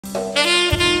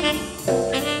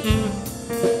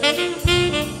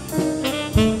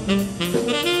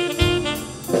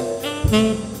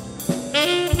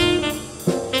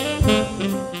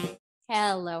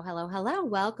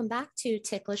welcome back to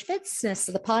Ticklish Business,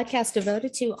 the podcast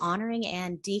devoted to honoring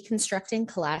and deconstructing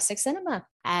classic cinema.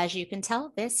 As you can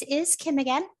tell, this is Kim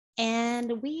again,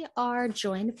 and we are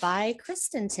joined by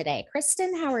Kristen today.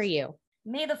 Kristen, how are you?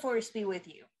 May the force be with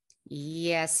you.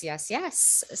 Yes.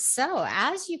 So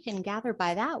as you can gather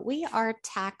by that, we are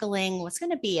tackling what's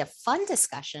going to be a fun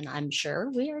discussion, I'm sure.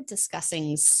 We are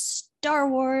discussing Star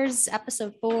Wars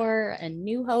Episode 4, A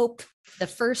New Hope. The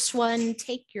first one,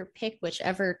 take your pick,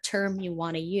 whichever term you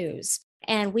want to use.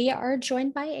 And we are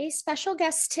joined by a special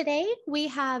guest today. We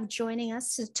have joining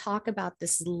us to talk about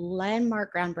this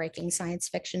landmark, groundbreaking science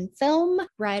fiction film,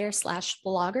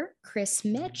 writer/blogger, Chris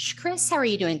Mich. Chris, how are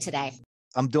you doing today?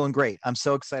 I'm doing great. I'm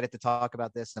so excited to talk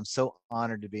about this. I'm so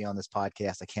honored to be on this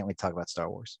podcast. I can't wait to talk about Star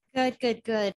Wars.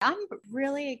 Good. I'm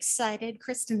really excited.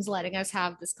 Kristen's letting us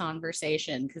have this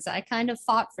conversation because I kind of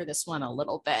fought for this one a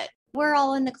little bit. We're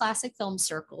all in the classic film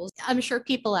circles. I'm sure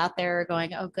people out there are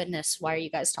going, oh goodness, why are you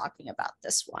guys talking about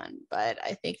this one? But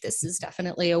I think this is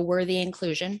definitely a worthy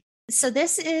inclusion. So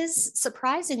this is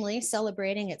surprisingly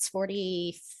celebrating its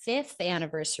 45th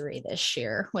anniversary this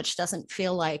year, which doesn't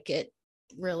feel like it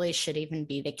really should even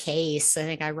be the case. I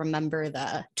think I remember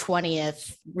the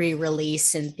 20th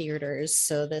re-release in theaters.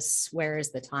 So where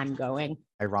is the time going?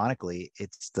 Ironically,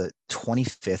 it's the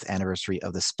 25th anniversary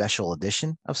of the special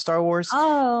edition of Star Wars.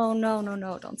 Oh, no,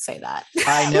 don't say that.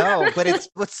 I know, but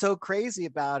what's so crazy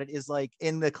about it is, like,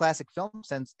 in the classic film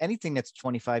sense, anything that's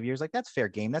 25 years, like, that's fair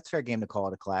game. That's fair game to call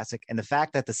it a classic. And the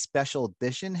fact that the special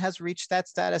edition has reached that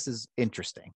status is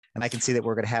interesting. And I can see that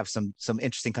we're going to have some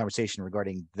interesting conversation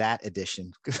regarding that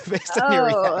edition. Based on your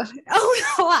reaction.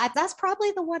 No, that's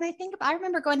probably the one I think of. I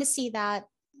remember going to see that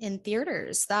in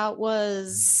theaters. That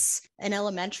was an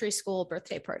elementary school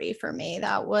birthday party for me.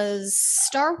 That was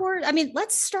Star Wars. I mean,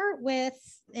 let's start with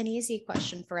an easy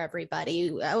question for everybody.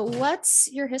 What's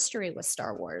your history with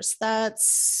Star Wars?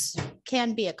 That's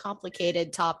can be a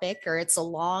complicated topic, or it's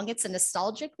a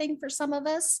nostalgic thing for some of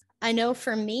us. I know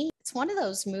for me, it's one of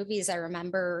those movies I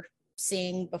remember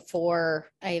seeing before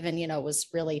I even, was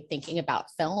really thinking about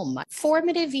film.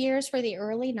 Formative years were the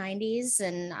early 90s.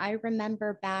 And I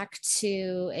remember back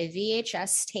to a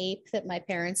VHS tape that my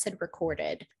parents had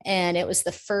recorded. And it was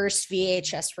the first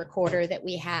VHS recorder that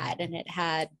we had. And it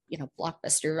had,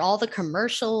 Blockbuster, all the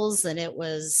commercials. And it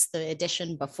was the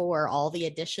edition before all the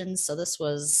editions. So this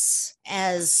was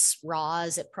as raw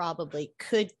as it probably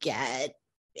could get.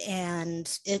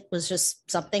 And it was just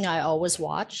something I always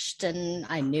watched, and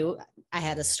I knew I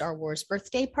had a Star Wars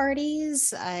birthday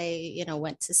parties. I,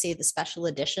 went to see the special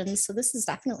editions. So this is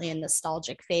definitely a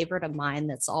nostalgic favorite of mine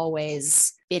that's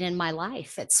always been in my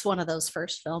life. It's one of those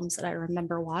first films that I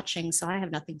remember watching. So I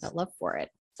have nothing but love for it.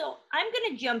 So I'm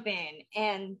going to jump in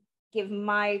and give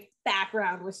my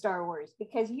background with Star Wars,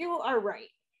 because you are right.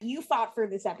 You fought for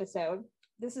this episode.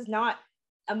 This is not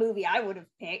a movie I would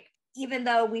have picked. Even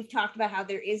though we've talked about how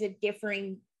there is a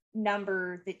differing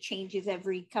number that changes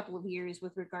every couple of years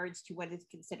with regards to what is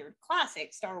considered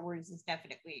classic, Star Wars is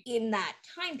definitely in that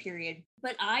time period.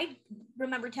 But I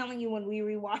remember telling you when we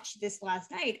rewatched this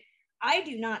last night, I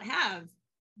do not have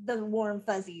the warm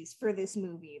fuzzies for this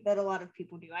movie that a lot of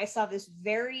people do. I saw this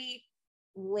very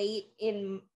late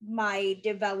in my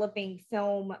developing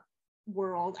film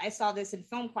world. I saw this in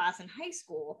film class in high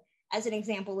school as an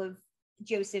example of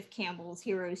Joseph Campbell's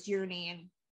hero's journey and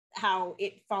how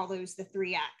it follows the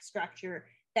 3-act structure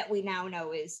that we now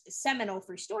know is seminal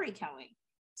for storytelling.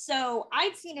 So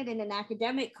I'd seen it in an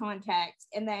academic context,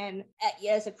 and then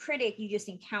as a critic, you just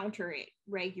encounter it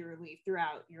regularly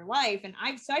throughout your life. And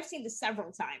I've seen this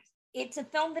several times. It's a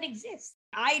film that exists.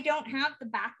 I don't have the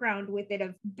background with it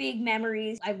of big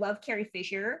memories. I love Carrie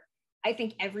Fisher. I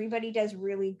think everybody does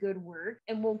really good work,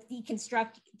 and we'll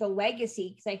deconstruct the legacy,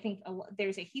 because I think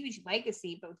there's a huge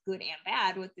legacy, both good and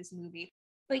bad, with this movie.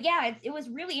 But yeah, it was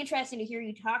really interesting to hear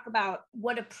you talk about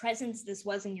what a presence this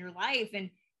was in your life. And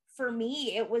for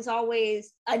me, it was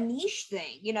always a niche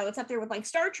thing. It's up there with like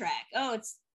Star Trek. Oh,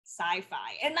 it's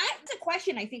sci-fi. And that's a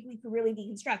question I think we could really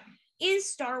deconstruct. Is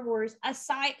Star Wars a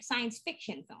science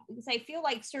fiction film? Because I feel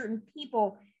like certain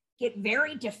people get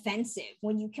very defensive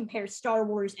when you compare Star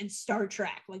Wars and Star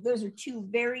Trek. Like, those are two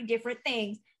very different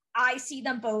things. I see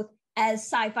them both as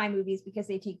sci-fi movies because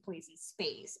they take place in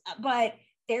space. But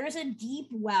there's a deep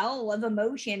well of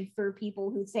emotion for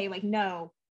people who say, like,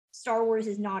 no, Star Wars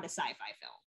is not a sci-fi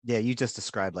film. Yeah, you just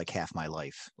described like half my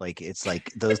life. Like, it's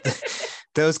like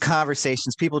those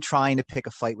conversations, people trying to pick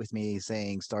a fight with me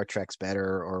saying Star Trek's better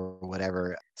or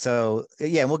whatever. So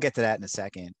yeah, and we'll get to that in a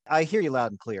second. I hear you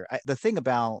loud and clear. The thing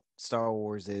about Star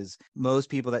Wars is most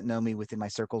people that know me within my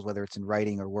circles, whether it's in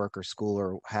writing or work or school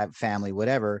or have family,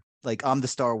 whatever, like I'm the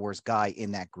Star Wars guy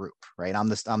in that group, right? I'm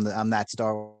that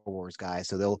Star Wars guy.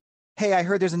 So they'll, hey, I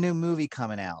heard there's a new movie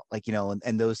coming out, like,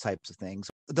 and those types of things.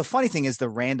 The funny thing is the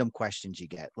random questions you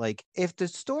get, like, if the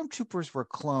stormtroopers were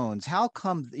clones, how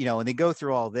come, and they go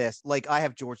through all this, like I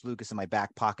have George Lucas in my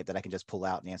back pocket that I can just pull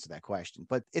out and answer that question.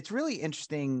 But it's really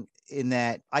interesting in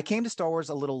that I came to Star Wars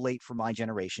a little late for my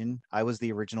generation. I was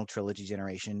the original trilogy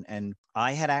generation, and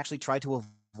I had actually tried to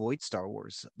avoid Star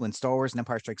Wars. When Star Wars and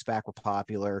Empire Strikes Back were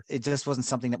popular, it just wasn't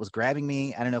something that was grabbing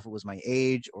me. I don't know if it was my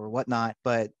age or whatnot,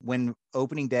 but when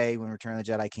opening day, when Return of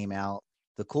the Jedi came out,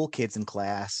 the cool kids in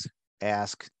class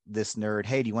asked this nerd,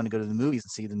 hey, do you want to go to the movies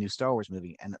and see the new Star Wars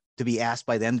movie? And to be asked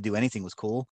by them to do anything was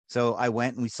cool. So I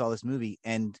went and we saw this movie,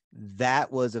 and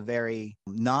that was a very,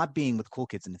 not being with cool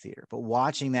kids in the theater, but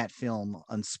watching that film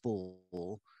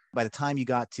unspool. By the time you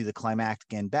got to the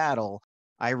climactic end battle,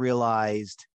 I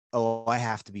realized, oh, I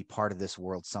have to be part of this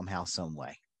world somehow, some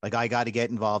way. Like, I got to get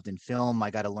involved in film. I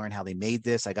got to learn how they made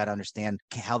this. I got to understand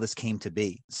how this came to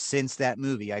be. Since that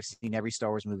movie, I've seen every Star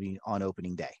Wars movie on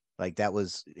opening day. Like, that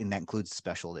includes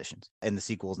special editions and the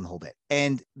sequels and the whole bit.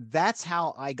 And that's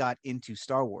how I got into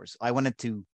Star Wars. I wanted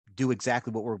to do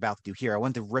exactly what we're about to do here. I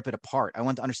wanted to rip it apart. I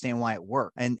wanted to understand why it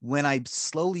worked. And when I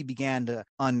slowly began to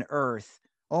unearth,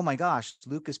 oh my gosh,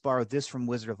 Lucas borrowed this from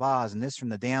Wizard of Oz and this from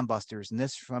the Dam Busters and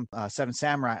this from Seven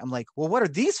Samurai. I'm like, well, what are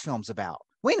these films about?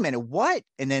 Wait a minute, what?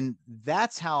 And then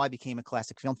that's how I became a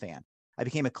classic film fan. I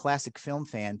became a classic film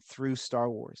fan through Star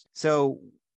Wars. So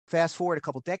fast forward a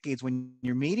couple decades, when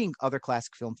you're meeting other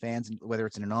classic film fans, whether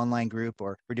it's in an online group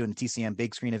or we're doing the TCM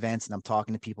big screen events and I'm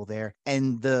talking to people there,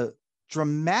 and the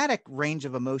dramatic range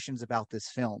of emotions about this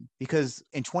film, because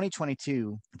in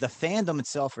 2022 the fandom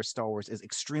itself for Star Wars is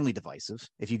extremely divisive.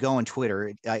 If you go on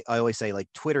Twitter, I always say, like,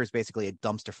 Twitter is basically a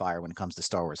dumpster fire when it comes to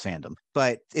Star Wars fandom,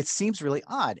 but it seems really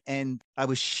odd. And I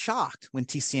was shocked when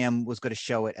TCM was going to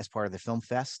show it as part of the film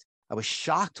fest. I was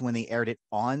shocked when they aired it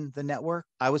on the network.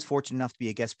 I was fortunate enough to be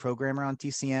a guest programmer on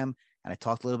TCM, and I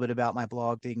talked a little bit about my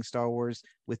blog, Digging Star Wars,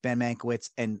 with Ben Mankiewicz.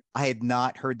 And I had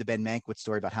not heard the Ben Mankiewicz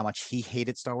story about how much he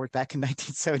hated Star Wars back in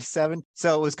 1977.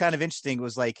 So it was kind of interesting. It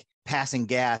was like passing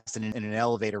gas in an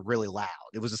elevator really loud.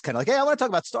 It was just kind of like, hey, I want to talk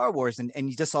about Star Wars. And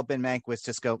you just saw Ben Mankiewicz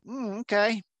just go,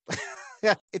 okay.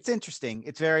 Yeah, it's interesting.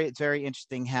 It's very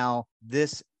interesting how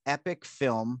this epic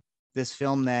film, this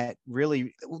film that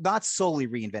really not solely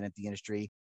reinvented the industry,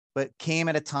 but came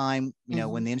at a time,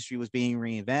 when the industry was being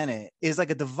reinvented, is like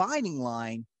a dividing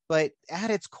line. But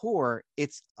at its core,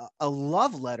 it's a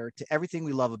love letter to everything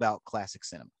we love about classic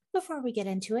cinema. Before we get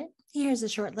into it, here's a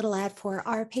short little ad for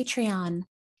our Patreon.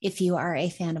 If you are a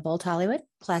fan of old Hollywood,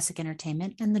 classic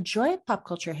entertainment, and the joy of pop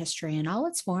culture history in all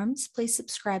its forms, please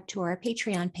subscribe to our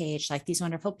Patreon page, like these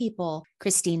wonderful people: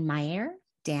 Christine Mier,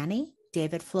 Danny,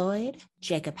 David Floyd,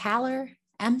 Jacob Haller,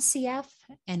 MCF,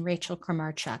 and Rachel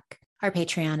Kramarchuk. Our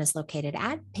Patreon is located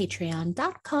at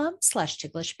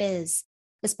patreon.com/tigglishbiz.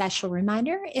 A special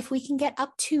reminder, if we can get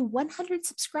up to 100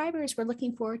 subscribers, we're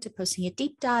looking forward to posting a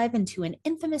deep dive into an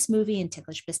infamous movie in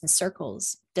ticklish business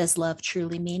circles. Does love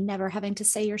truly mean never having to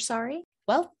say you're sorry?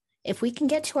 Well, if we can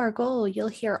get to our goal, you'll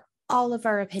hear all of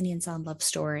our opinions on Love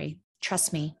Story.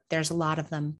 Trust me, there's a lot of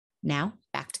them. Now,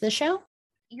 back to the show.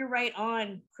 You're right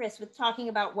on, Chris, with talking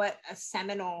about what a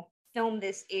seminal film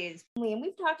this is. And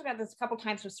we've talked about this a couple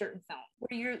times with certain films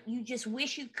where you just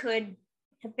wish you could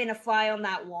have been a fly on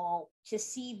that wall to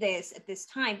see this at this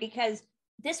time, because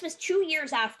this was 2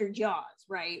 years after Jaws,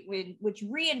 right? Which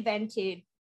reinvented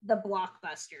the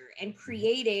blockbuster and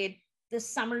created the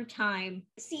summertime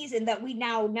season that we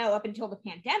now know up until the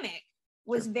pandemic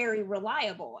was very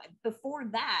reliable. Before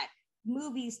that,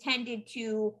 movies tended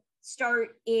to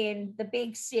start in the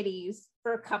big cities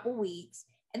for a couple weeks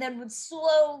and then would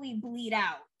slowly bleed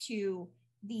out to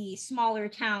the smaller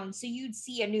towns. So you'd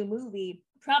see a new movie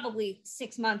probably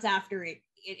 6 months after it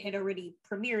had already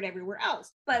premiered everywhere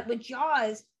else. But with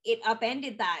Jaws, it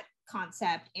upended that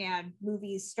concept and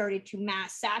movies started to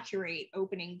mass saturate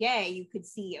opening day. You could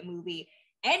see a movie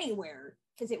anywhere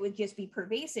because it would just be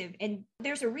pervasive. And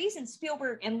there's a reason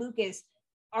Spielberg and Lucas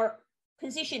are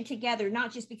positioned together,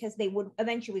 not just because they would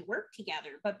eventually work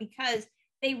together, but because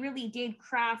they really did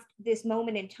craft this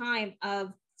moment in time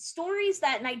of stories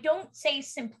that, and I don't say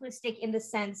simplistic in the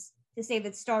sense to say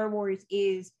that Star Wars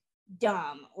is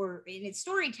dumb or in its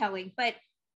storytelling, but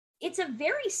it's a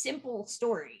very simple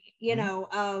story,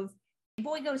 of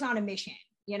boy goes on a mission,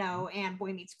 and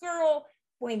boy meets girl,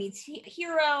 boy meets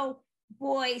hero,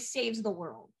 boy saves the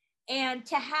world. And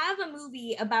to have a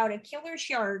movie about a killer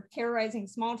shark terrorizing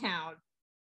small town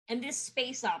and this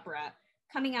space opera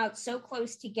coming out so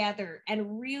close together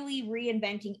and really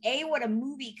reinventing A, what a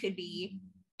movie could be,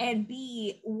 and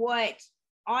B, what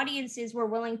audiences were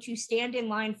willing to stand in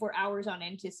line for hours on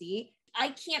end to see. I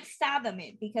can't fathom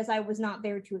it because I was not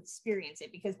there to experience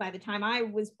it, because by the time I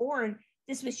was born,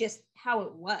 this was just how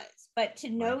it was. But to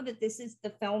know that this is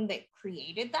the film that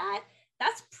created that,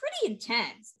 that's pretty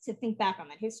intense to think back on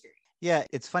that history. Yeah,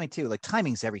 it's funny too. Like,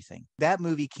 timing's everything. That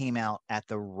movie came out at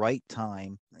the right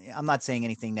time. I'm not saying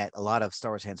anything that a lot of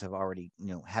Star Wars fans have already,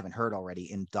 haven't heard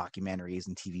already in documentaries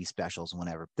and TV specials and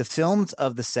whatever. The films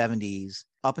of the 70s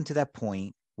up until that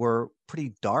point were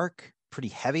pretty dark, pretty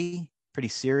heavy, pretty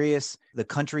serious. The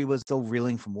country was still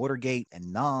reeling from Watergate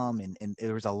and Nam, and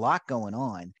there was a lot going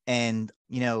on. And,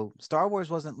 Star Wars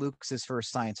wasn't Lucas's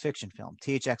first science fiction film.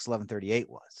 THX 1138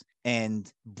 was.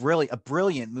 And a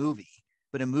brilliant movie,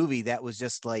 but a movie that was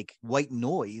just like white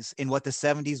noise in what the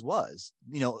 70s was,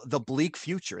 the bleak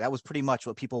future. That was pretty much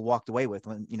what people walked away with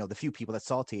when, the few people that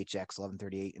saw THX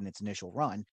 1138 in its initial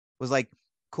run was like,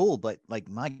 cool, but like,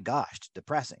 my gosh,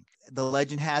 depressing. The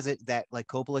legend has it that like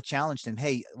Coppola challenged him,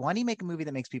 hey, why don't you make a movie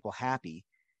that makes people happy?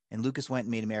 And Lucas went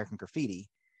and made American Graffiti.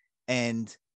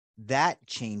 And that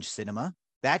changed cinema.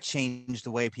 That changed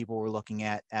the way people were looking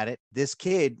at it. This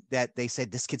kid that they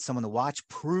said, this kid's someone to watch,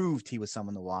 proved he was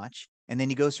someone to watch. And then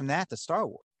he goes from that to Star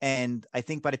Wars. And I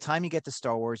think by the time you get to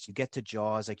Star Wars, you get to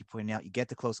Jaws, like you're pointing out, you get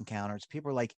to Close Encounters. People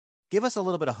are like, give us a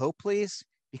little bit of hope, please,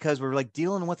 because we're like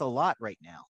dealing with a lot right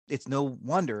now. It's no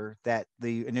wonder that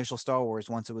the initial Star Wars,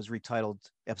 once it was retitled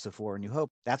Episode 4, A New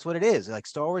Hope, that's what it is. Like,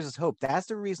 Star Wars is hope. That's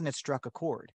the reason it struck a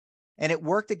chord. And it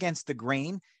worked against the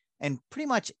grain. And pretty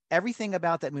much everything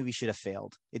about that movie should have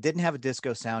failed. It didn't have a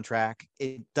disco soundtrack.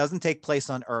 It doesn't take place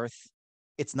on Earth.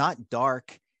 It's not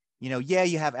dark.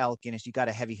 You have Alec Guinness. You got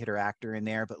a heavy hitter actor in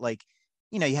there, but like,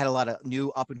 you had a lot of new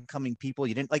up and coming people.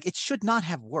 You didn't like, it should not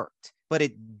have worked, but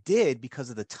it did because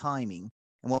of the timing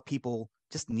and what people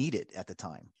just needed at the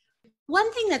time.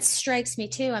 One thing that strikes me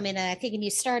too, I think, and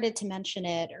you started to mention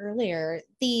it earlier,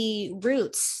 the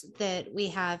roots that we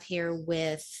have here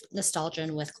with nostalgia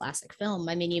and with classic film.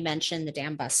 You mentioned the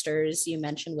Dam Busters, you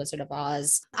mentioned Wizard of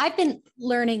Oz. I've been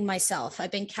learning myself.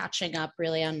 I've been catching up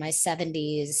really on my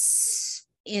 70s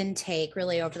intake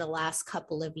really over the last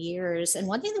couple of years. And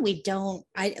one thing that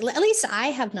at least I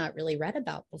have not really read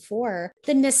about before,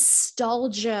 the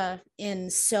nostalgia in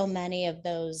so many of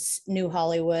those new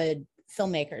Hollywood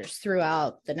filmmakers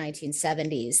throughout the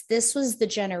 1970s. This was the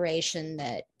generation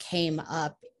that came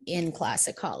up in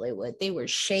classic Hollywood. They were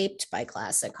shaped by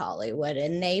classic Hollywood,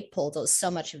 and they pulled so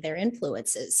much of their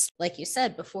influences. Like you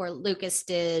said, before Lucas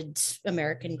did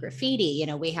American Graffiti,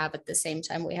 we have at the same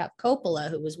time, we have Coppola,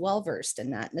 who was well-versed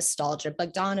in that nostalgia,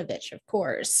 Bogdanovich, of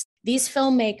course. These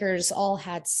filmmakers all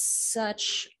had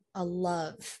such a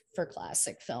love for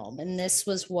classic film, and this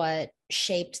was what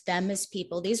shaped them as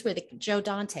people. These were Joe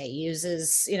Dante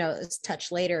uses, his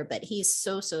touch later, but he's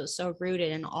so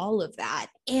rooted in all of that.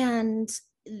 And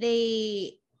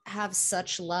they have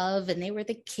such love, and they were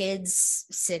the kids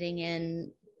sitting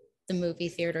in the movie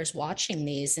theaters watching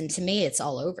these. And to me, it's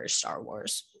all over Star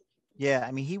Wars.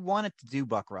 Yeah, he wanted to do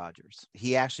Buck Rogers.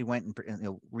 He actually went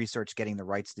and researched getting the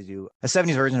rights to do a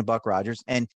 70s version of Buck Rogers,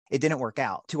 and it didn't work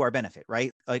out to our benefit,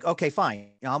 right? Like, okay,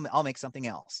 fine, I'll make something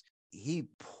else. He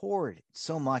poured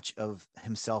so much of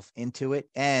himself into it,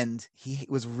 and he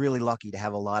was really lucky to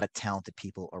have a lot of talented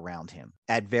people around him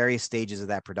at various stages of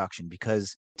that production,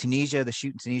 because the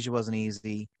shoot in Tunisia wasn't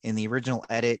easy. In the original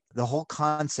edit, the whole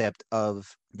concept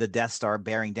of the Death Star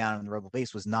bearing down on the Rebel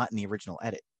base was not in the original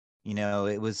edit.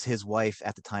 It was his wife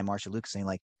at the time, Marsha Lucas, saying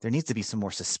like, there needs to be some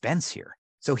more suspense here.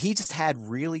 So he just had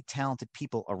really talented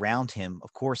people around him.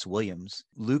 Of course, Williams.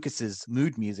 Lucas's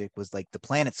mood music was like the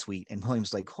Planet Suite, and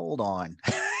Williams like, hold on.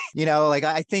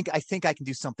 I think I can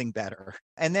do something better.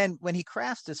 And then when he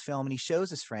crafts this film and he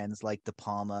shows his friends like De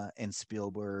Palma and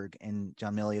Spielberg and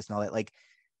John Milius and all that, like,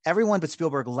 everyone but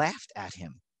Spielberg laughed at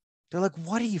him. They're like,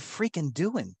 what are you freaking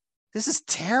doing? This is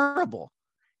terrible.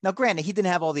 Now, granted, he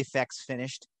didn't have all the effects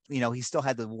finished. He still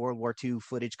had the World War II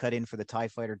footage cut in for the TIE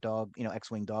fighter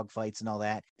X-Wing dogfights and all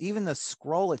that. Even the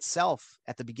scroll itself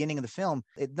at the beginning of the film,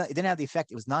 it didn't have the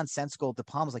effect. It was nonsensical. De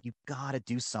Palma was like, you got to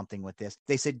do something with this.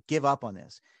 They said, give up on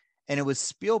this. And it was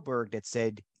Spielberg that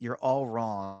said, you're all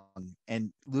wrong,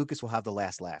 and Lucas will have the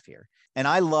last laugh here. And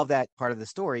I love that part of the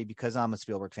story because I'm a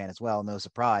Spielberg fan as well, no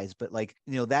surprise. But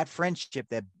that friendship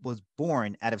that was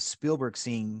born out of Spielberg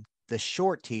seeing the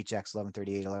short THX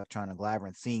 1138 Electronic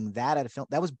Labyrinth, seeing that at a film,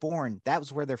 that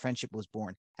was where their friendship was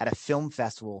born, at a film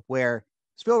festival where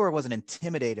Spielberg wasn't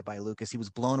intimidated by Lucas. He was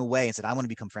blown away and said, I want to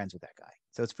become friends with that guy.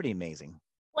 So it's pretty amazing.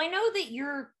 Well, I know that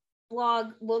your blog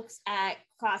looks at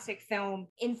classic film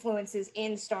influences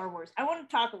in Star Wars. I want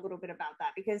to talk a little bit about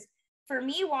that, because for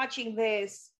me watching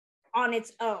this, on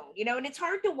its own, you know, and it's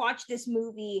hard to watch this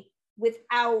movie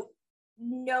without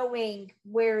knowing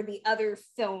where the other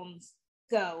films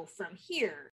go from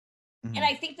here. Mm-hmm. And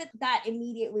I think that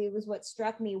immediately was what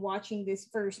struck me watching this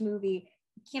first movie.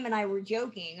 Kim and I were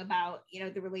joking about, you know,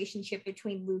 the relationship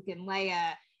between Luke and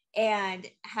Leia and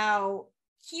how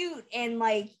cute and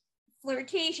like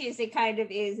flirtatious it kind of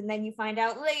is. And then you find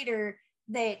out later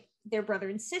that they're brother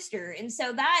and sister. And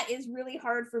so that is really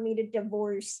hard for me to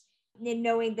divorce, and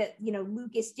knowing that, you know,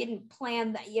 Lucas didn't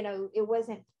plan that, you know, it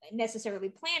wasn't necessarily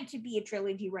planned to be a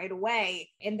trilogy right away,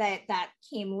 and that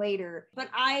came later. But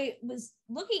I was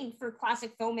looking for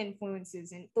classic film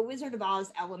influences, and the Wizard of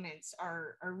Oz elements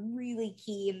are really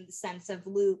key in the sense of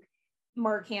Luke,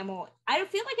 Mark Hamill. I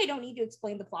feel like I don't need to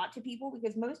explain the plot to people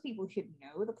because most people should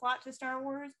know the plot to Star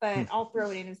Wars, but I'll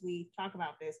throw it in as we talk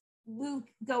about this. Luke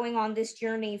going on this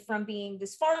journey from being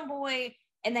this farm boy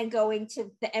and then going to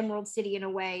the Emerald City in a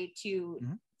way to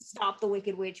stop the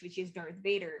Wicked Witch, which is Darth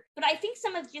Vader. But I think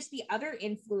some of just the other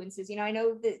influences, you know, I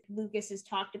know that Lucas has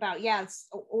talked about,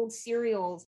 old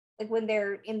serials, like when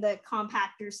they're in the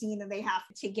compactor scene and they have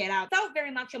to get out. It felt very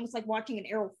much almost like watching an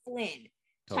Errol Flynn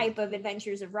type of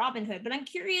Adventures of Robin Hood. But I'm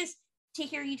curious to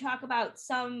hear you talk about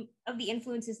some of the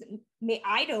influences that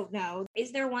I don't know.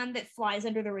 Is there one that flies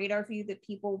under the radar for you that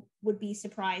people would be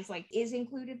surprised, like is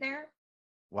included there?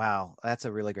 Wow, that's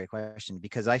a really great question,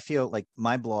 because I feel like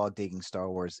my blog, Digging Star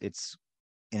Wars, it's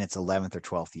in its 11th or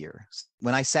 12th year.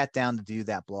 When I sat down to do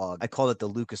that blog, I called it the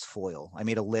Lucas Foil. I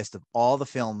made a list of all the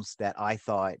films that I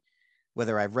thought,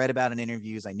 whether I've read about in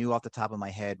interviews, I knew off the top of my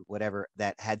head, whatever,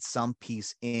 that had some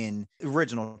piece in the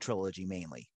original trilogy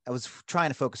mainly. I was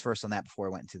trying to focus first on that before I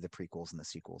went into the prequels and the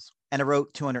sequels. And I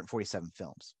wrote 247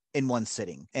 films in one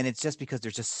sitting. And it's just because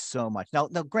there's just so much. Now,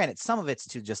 granted, some of it's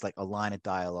to just like a line of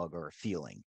dialogue or a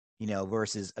feeling, you know,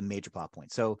 versus a major plot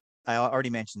point. So I already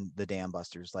mentioned The Dam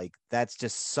Busters. Like, that's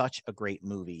just such a great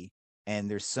movie. And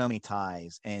there's so many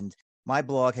ties. And my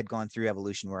blog had gone through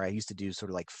evolution where I used to do sort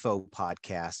of like faux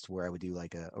podcasts where I would do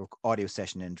like a audio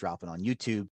session and drop it on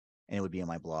YouTube, and it would be on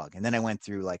my blog. And then I went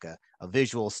through like a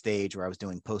visual stage where I was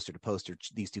doing poster to poster.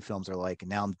 These two films are like, and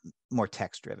now I'm more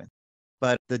text driven.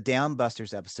 But the Dam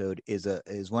Busters episode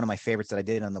is one of my favorites that I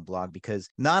did on the blog, because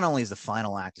not only is the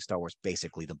final act of Star Wars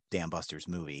basically the Dam Busters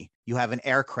movie, you have an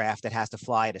aircraft that has to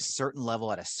fly at a certain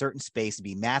level, at a certain space, to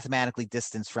be mathematically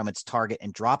distanced from its target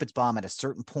and drop its bomb at a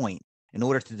certain point in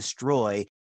order to destroy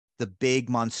the big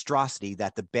monstrosity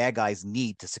that the bad guys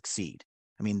need to succeed.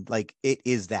 I mean, like, it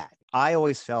is that. I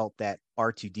always felt that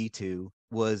R2-D2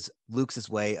 was Luke's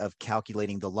way of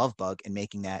calculating the love bug and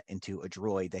making that into a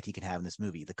droid that he can have in this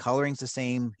movie. The coloring's the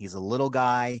same. He's a little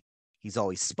guy. He's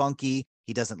always spunky.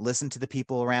 He doesn't listen to the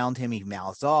people around him. He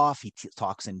mouths off. He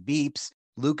talks in beeps.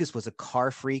 Lucas was a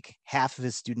car freak. Half of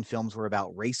his student films were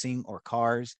about racing or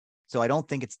cars. So I don't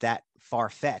think it's that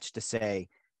far-fetched to say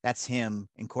that's him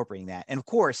incorporating that. And of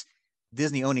course,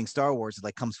 Disney owning Star Wars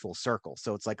like comes full circle.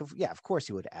 So it's like, yeah, of course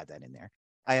he would add that in there.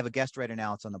 I have a guest writer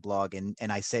now. It's on the blog. And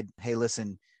I said, hey,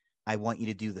 listen, I want you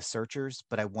to do the Searchers,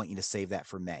 but I want you to save that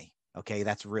for May. Okay.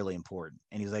 That's really important.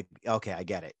 And he's like, okay, I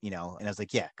get it. You know? And I was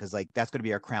like, yeah, because like that's going to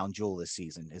be our crown jewel this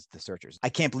season is the Searchers. I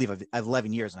can't believe I've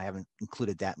 11 years and I haven't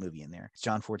included that movie in there.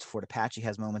 John Ford's Fort Apache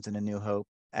has moments in A New Hope,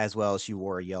 as well as She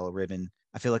Wore a Yellow Ribbon.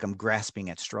 I feel like I'm grasping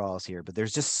at straws here, but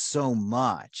there's just so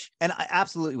much. And I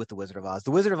absolutely with The Wizard of Oz.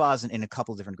 The Wizard of Oz in a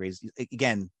couple of different grades.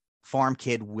 Again, farm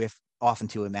kid with off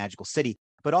into a magical city,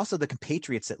 but also the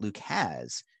compatriots that Luke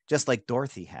has, just like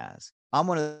Dorothy has. I'm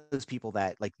one of those people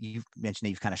that, like you've mentioned, that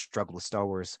you've kind of struggled with Star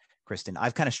Wars, Kristen.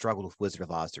 I've kind of struggled with Wizard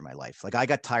of Oz through my life. Like, I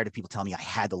got tired of people telling me I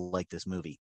had to like this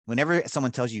movie. Whenever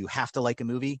someone tells you have to like a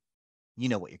movie, you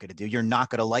know what you're going to do. You're not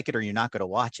going to like it, or you're not going to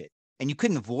watch it. And you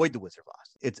couldn't avoid The Wizard of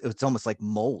Oz. It's almost like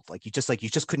mold. Like you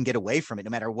just couldn't get away from it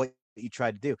no matter what you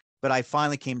tried to do. But I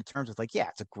finally came to terms with like, yeah,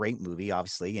 it's a great movie,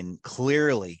 obviously, and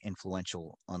clearly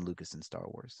influential on Lucas and Star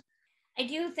Wars. I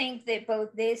do think that both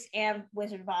this and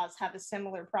Wizard of Oz have a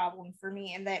similar problem for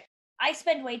me, in that I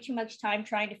spend way too much time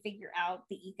trying to figure out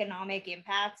the economic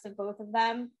impacts of both of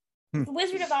them. The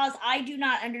Wizard of Oz, I do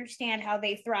not understand how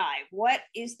they thrive. What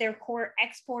is their core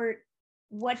export?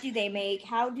 What do they make?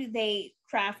 How do they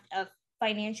craft a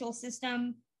financial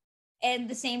system? And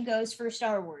the same goes for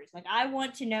Star Wars. Like, I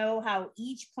want to know how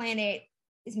each planet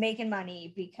is making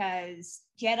money, because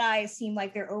Jedi seem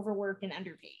like they're overworked and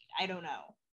underpaid. I don't know.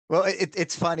 Well,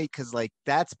 it's funny because like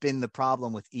that's been the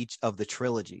problem with each of the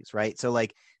trilogies, right? So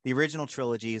like the original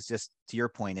trilogy is just, to your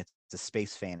point, it's a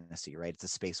space fantasy, right? It's a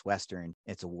space Western.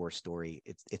 It's a war story.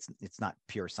 It's not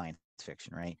pure science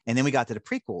fiction, right? And then we got to the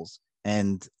prequels,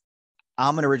 and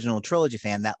I'm an original trilogy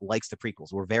fan that likes the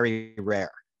prequels. We're very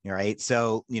rare. All right.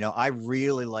 So, I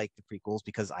really liked the prequels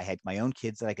because I had my own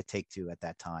kids that I could take to at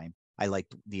that time. I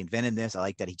liked the inventiveness. I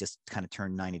liked that he just kind of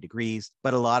turned 90 degrees.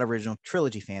 But a lot of original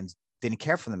trilogy fans didn't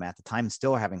care for them at the time and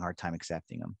still are having a hard time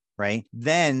accepting them. Right.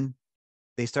 Then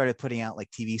they started putting out like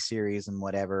TV series and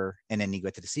whatever. And then you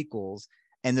get to the sequels.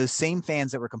 And those same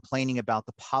fans that were complaining about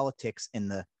the politics and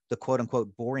the quote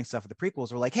unquote boring stuff of the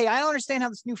prequels were like, hey, I don't understand how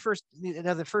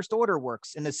the first order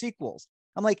works in the sequels.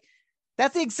 I'm like,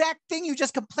 that's the exact thing you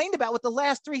just complained about with the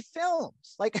last three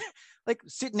films. Like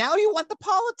now you want the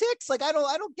politics? Like, I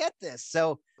don't get this.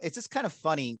 So it's just kind of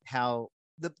funny how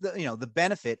the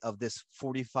benefit of this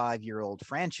 45-year-old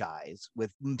franchise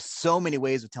with so many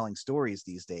ways of telling stories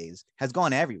these days has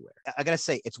gone everywhere. I gotta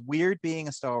say, it's weird being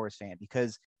a Star Wars fan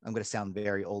because I'm going to sound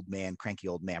very cranky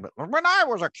old man, but when I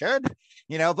was a kid,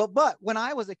 but when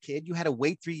I was a kid, you had to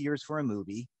wait 3 years for a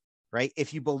movie, right?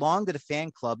 If you belonged to the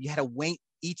fan club, you had to wait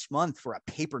each month for a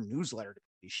paper newsletter to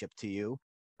be shipped to you,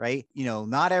 right?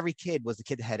 Not every kid was the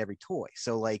kid that had every toy.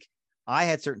 So like I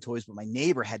had certain toys, but my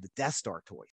neighbor had the Death Star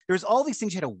toy. There's all these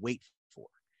things you had to wait for,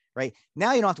 right?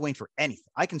 Now you don't have to wait for anything.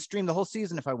 I can stream the whole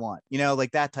season if I want,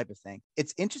 like that type of thing.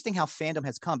 It's interesting how fandom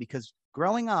has come because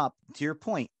growing up, to your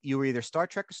point, you were either Star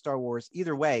Trek or Star Wars.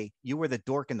 Either way, you were the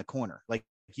dork in the corner. Like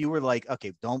you were like,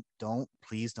 okay,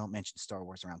 please don't mention Star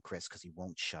Wars around Chris because he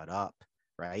won't shut up,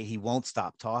 right? He won't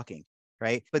stop talking,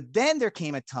 right? But then there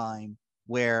came a time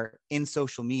where in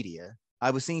social media,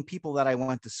 I was seeing people that I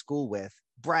went to school with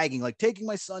bragging, like taking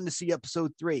my son to see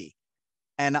episode 3.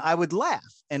 And I would laugh.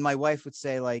 And my wife would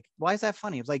say, like, why is that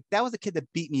funny? I was like, that was a kid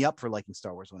that beat me up for liking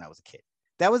Star Wars when I was a kid.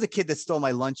 That was a kid that stole my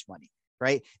lunch money,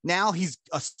 right? Now he's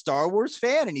a Star Wars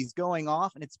fan and he's going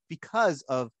off. And it's because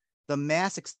of the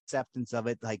mass acceptance of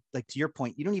it. Like to your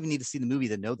point, you don't even need to see the movie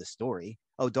to know the story.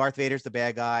 Oh, Darth Vader's the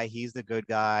bad guy. He's the good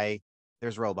guy.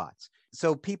 There's robots.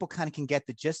 So people kind of can get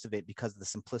the gist of it because of the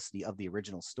simplicity of the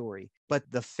original story. But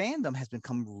the fandom has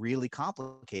become really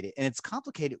complicated. And it's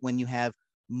complicated when you have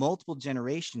multiple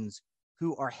generations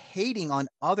who are hating on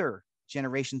other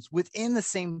generations within the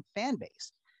same fan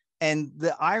base. And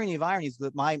the irony of ironies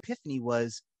that my epiphany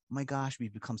was, oh my gosh,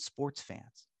 we've become sports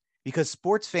fans because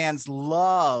sports fans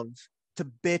love to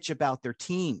bitch about their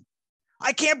team.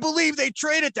 I can't believe they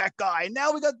traded that guy. And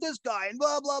now we got this guy and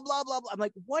blah, blah, blah, blah, blah. I'm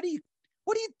like, what are you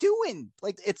doing?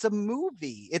 Like, it's a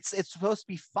movie. It's supposed to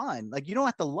be fun. Like, you don't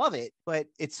have to love it, but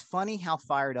it's funny how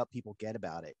fired up people get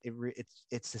about it.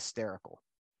 It's hysterical.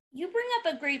 You bring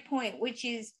up a great point, which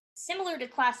is similar to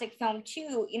classic film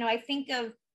too. I think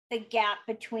of the gap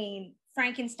between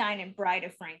Frankenstein and Bride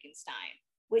of Frankenstein,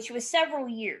 which was several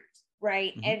years,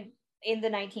 right? Mm-hmm. And in the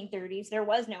 1930s, there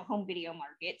was no home video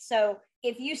market. So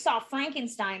if you saw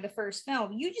Frankenstein, the first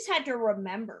film, you just had to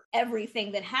remember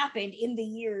everything that happened in the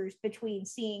years between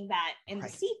seeing that and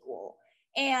right. The sequel.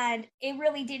 And it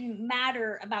really didn't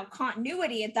matter about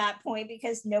continuity at that point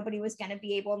because nobody was going to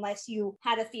be able, unless you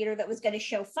had a theater that was going to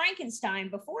show Frankenstein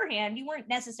beforehand, you weren't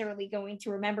necessarily going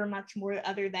to remember much more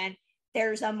other than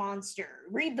there's a monster,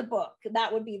 read the book.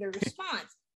 That would be the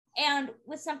response. And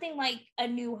with something like A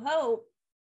New Hope,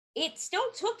 it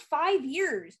still took 5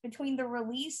 years between the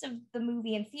release of the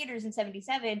movie in theaters in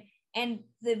 1977 and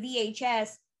the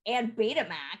VHS and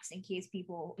Betamax, in case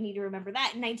people need to remember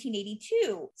that, in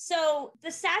 1982. So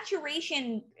the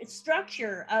saturation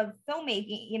structure of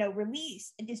filmmaking,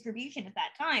 release and distribution at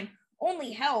that time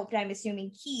only helped, I'm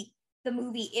assuming, keep the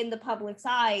movie in the public's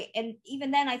eye. And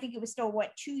even then, I think it was still,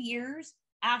 2 years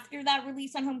after that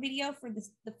release on home video for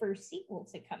the first sequel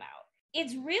to come out.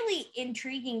 It's really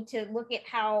intriguing to look at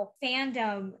how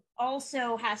fandom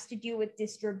also has to do with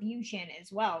distribution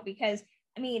as well, because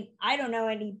I don't know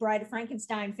any Bride of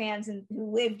Frankenstein fans who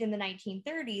lived in the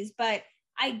 1930s, but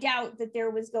I doubt that there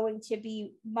was going to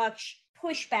be much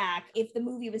pushback if the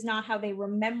movie was not how they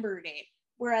remembered it.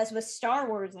 Whereas with Star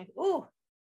Wars, like,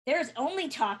 there's only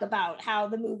talk about how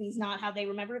the movie's not how they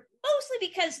remember it, mostly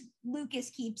because Lucas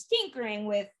keeps tinkering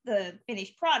with the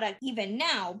finished product even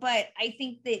now. But I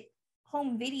think that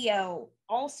home video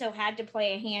also had to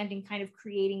play a hand in kind of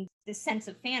creating this sense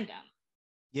of fandom.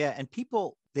 Yeah, and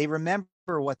people, they remember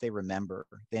what they remember.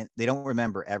 They don't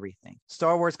remember everything.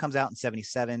 Star Wars comes out in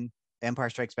 1977. Empire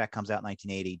Strikes Back comes out in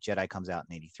 1980. Jedi comes out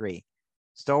in 1983.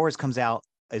 Star Wars comes out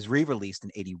as re-released in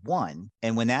 1981.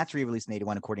 And when that's re-released in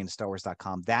 1981, according to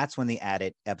StarWars.com, that's when they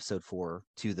added episode 4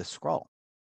 to the scroll.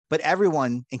 But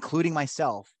everyone, including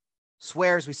myself,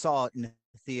 swears we saw it in the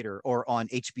theater or on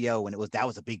HBO when that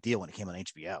was a big deal when it came on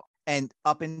HBO. And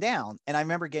up and down. And I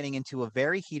remember getting into a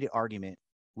very heated argument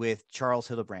with Charles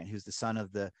Hildebrandt, who's the son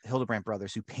of the Hildebrandt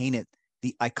brothers, who painted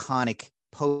the iconic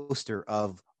poster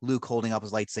of Luke holding up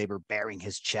his lightsaber, baring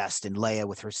his chest, and Leia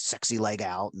with her sexy leg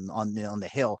out and on the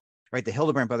hill, right? The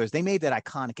Hildebrand brothers, they made that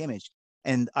iconic image.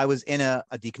 And I was in a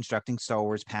deconstructing Star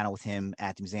Wars panel with him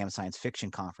at the Museum of Science Fiction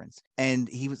conference. And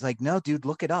he was like, no, dude,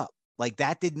 look it up. Like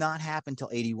that did not happen till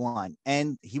 81.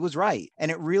 And he was right. And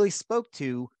it really spoke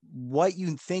to what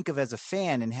you think of as a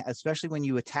fan, and especially when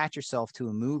you attach yourself to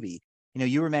a movie. You know,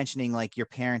 you were mentioning like your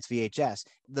parents' VHS.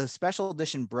 The special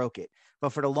edition broke it.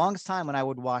 But for the longest time when I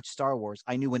would watch Star Wars,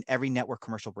 I knew when every network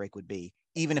commercial break would be,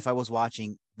 even if I was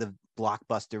watching the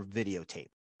blockbuster videotape.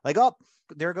 Like, oh,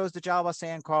 there goes the Jawa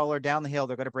Sandcrawler down the hill.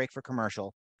 They're going to break for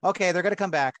commercial. Okay, they're going to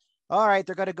come back. All right,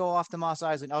 they're going to go off to Mos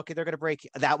Eisley. Okay, they're going to break.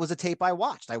 That was a tape I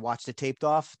watched. I watched it taped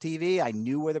off TV. I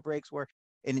knew where the breaks were,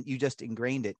 and you just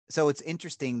ingrained it. So it's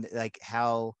interesting, like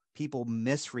how people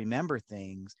misremember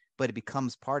things, but it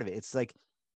becomes part of it. It's like,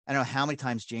 I don't know how many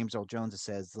times James Earl Jones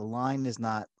says, the line is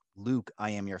not, Luke,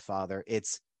 I am your father.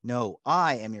 It's, no,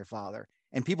 I am your father.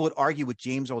 And people would argue with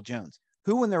James Earl Jones.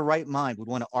 Who in their right mind would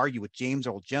want to argue with James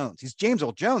Earl Jones? He's James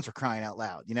Earl Jones, for crying out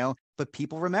loud, you know? But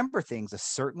people remember things a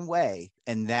certain way,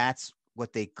 and that's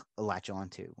what they latch on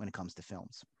to when it comes to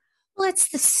films. Well, it's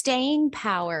the staying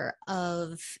power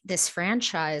of this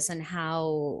franchise and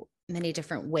how many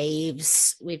different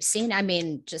waves we've seen. I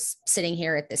mean, just sitting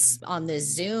here at this on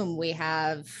this Zoom, we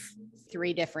have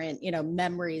 3 different,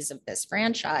 memories of this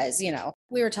franchise.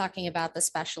 We were talking about the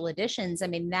special editions. I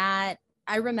mean, that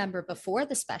I remember before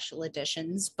the special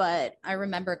editions, but I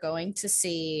remember going to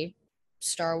see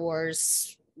Star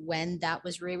Wars when that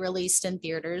was re-released in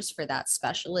theaters for that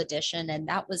special edition. And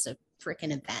that was a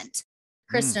freaking event.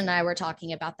 Kristen and I were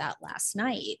talking about that last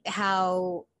night,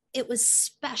 how it was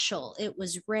special. It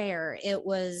was rare. It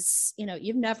was,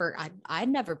 I'd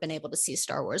never been able to see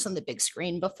Star Wars on the big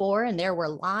screen before. And there were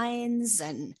lines,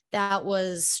 and that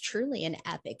was truly an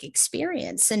epic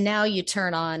experience. And now you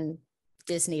turn on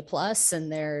Disney Plus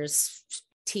and there's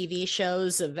TV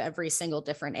shows of every single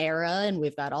different era, and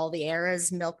we've got all the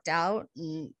eras milked out.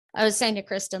 And I was saying to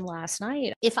Kristen last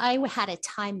night, if I had a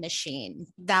time machine,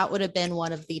 that would have been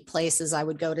one of the places I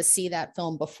would go to see that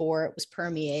film before it was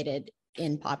permeated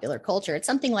in popular culture. It's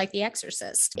something like The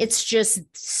Exorcist. It's just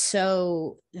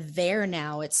so there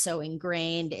now. It's so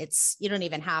ingrained. You don't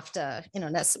even have to,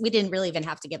 we didn't really even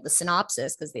have to get the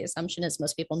synopsis, because the assumption is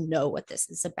most people know what this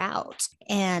is about.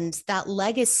 And that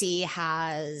legacy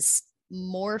has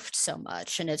morphed so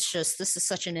much. And this is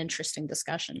such an interesting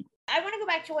discussion. I want to go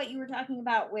back to what you were talking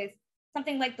about with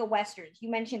something like the Westerns.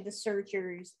 You mentioned The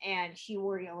Searchers and She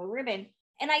Wore Yellow Ribbon.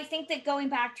 And I think that going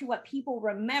back to what people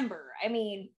remember, I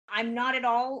mean, I'm not at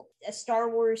all a Star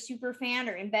Wars super fan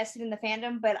or invested in the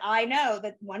fandom, but I know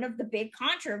that one of the big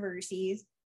controversies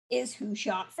is who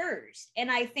shot first.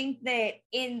 And I think that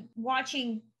in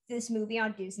watching this movie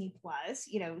on Disney Plus,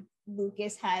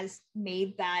 Lucas has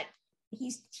made that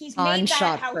he's made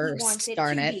that how first, he wants it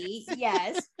to be.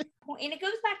 Yes. And it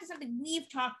goes back to something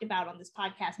we've talked about on this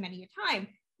podcast many a time,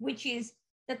 which is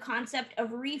the concept of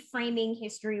reframing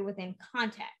history within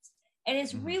context. And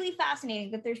it's really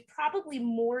fascinating that there's probably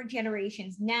more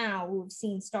generations now who have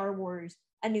seen Star Wars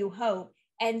A New Hope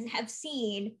and have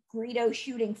seen Greedo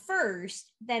shooting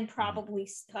first than probably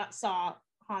saw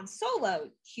Han Solo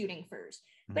shooting first.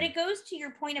 But it goes to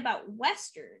your point about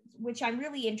Westerns, which I'm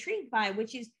really intrigued by,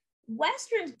 which is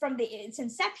Westerns from its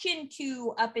inception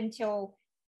to up until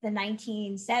the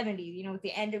 1970s, with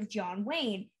the end of John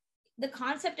Wayne. The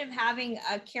concept of having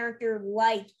a character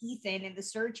like Ethan in The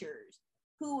Searchers,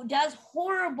 who does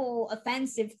horrible,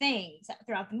 offensive things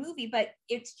throughout the movie, but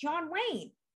it's John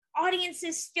Wayne.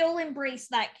 Audiences still embrace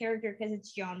that character because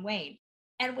it's John Wayne.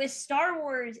 And with Star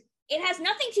Wars, it has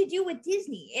nothing to do with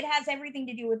Disney. It has everything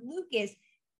to do with Lucas.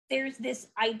 There's this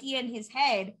idea in his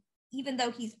head, even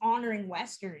though he's honoring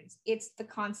Westerns, it's the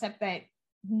concept that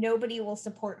nobody will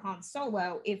support Han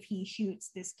Solo if he shoots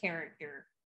this character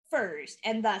first,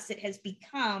 and thus it has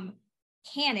become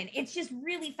canon. It's just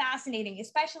really fascinating,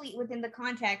 especially within the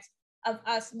context of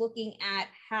us looking at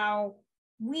how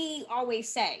we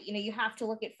always say, you have to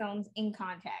look at films in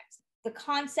context. The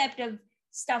concept of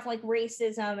stuff like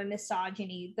racism and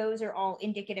misogyny, those are all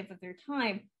indicative of their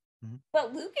time.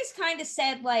 But Lucas kind of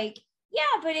said, like,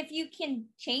 yeah, but if you can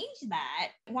change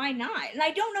that, why not? And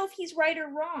I don't know if he's right or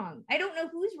wrong. I don't know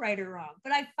who's right or wrong,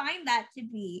 but I find that to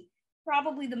be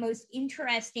probably the most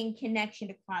interesting connection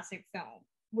to classic film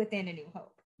within A New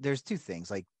Hope. There's 2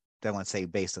 things like that I want to say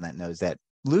based on that note, is that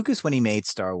Lucas, when he made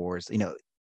Star Wars,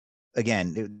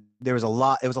 again, there was a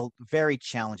lot, it was a very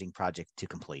challenging project to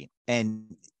complete.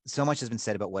 And so much has been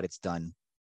said about what it's done,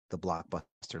 the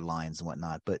blockbuster lines and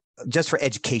whatnot. But just for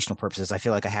educational purposes, I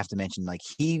feel like I have to mention, like,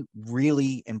 he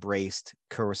really embraced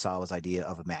Kurosawa's idea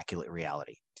of immaculate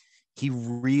reality. He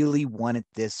really wanted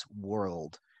this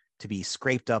world to be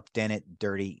scraped up, dented,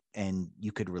 dirty, and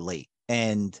you could relate.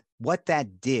 And what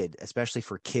that did, especially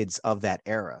for kids of that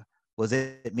era, was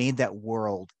it made that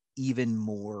world even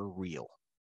more real,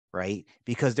 right?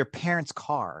 Because their parents'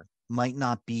 car might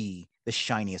not be the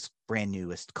shiniest, brand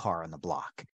newest car on the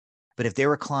block. But if they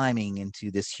were climbing into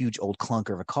this huge old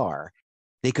clunker of a car,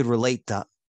 they could relate to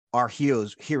our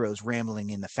heroes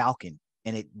rambling in the Falcon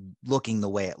and it looking the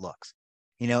way it looks.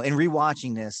 You know, and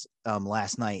rewatching this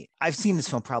last night, I've seen this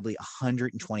film probably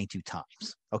 122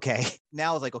 times. Okay.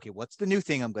 Now it's like, okay, what's the new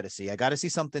thing I'm going to see? I got to see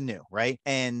something new. Right.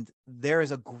 And there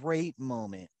is a great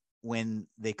moment when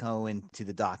they go into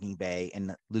the docking bay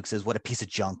and Luke says, what a piece of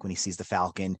junk, when he sees the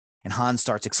Falcon. And Han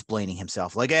starts explaining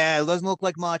himself like, it doesn't look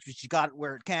like much, but you got it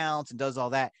where it counts and does all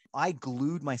that. I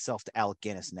glued myself to Alec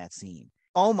Guinness in that scene.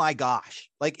 Oh my gosh.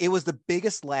 Like, it was the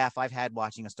biggest laugh I've had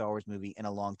watching a Star Wars movie in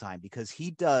a long time, because he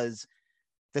does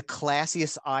the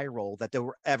classiest eye roll that there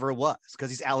ever was, because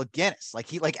he's Alec Guinness.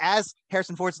 Like, as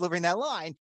Harrison Ford's delivering that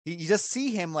line, you just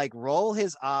see him like roll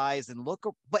his eyes and look,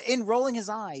 but in rolling his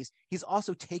eyes, he's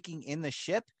also taking in the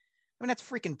ship. I mean, that's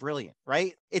freaking brilliant,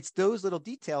 right? It's those little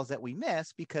details that we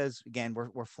miss because, again,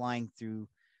 we're flying through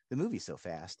the movie so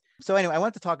fast. So anyway, I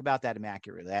want to talk about that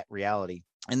immaculate reality.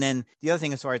 And then the other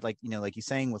thing, as far as like you're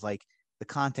saying with like the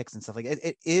context and stuff, like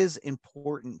it is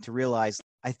important to realize,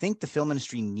 I think the film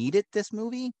industry needed this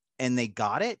movie and they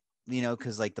got it,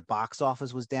 because like the box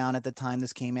office was down at the time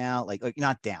this came out, like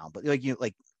not down, but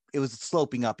like it was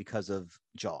sloping up because of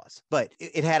Jaws, but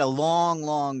it had a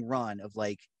long run of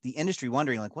like the industry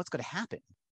wondering like what's going to happen,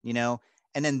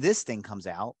 and then this thing comes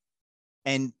out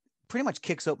and pretty much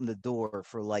kicks open the door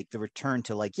for like the return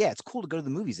to like, yeah, it's cool to go to the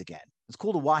movies again. It's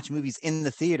cool to watch movies in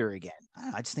the theater again.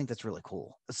 I just think that's really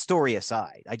cool. Story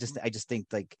aside, I just think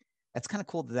like that's kind of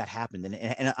cool that happened.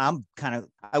 And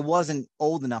I wasn't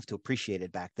old enough to appreciate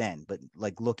it back then, but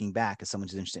like looking back as someone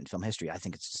who's interested in film history, I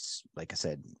think it's just, like I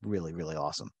said, really, really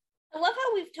awesome. I love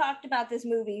how we've talked about this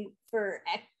movie for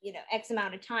X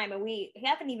amount of time, and we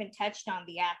haven't even touched on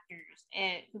the actors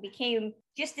and who became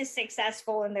just as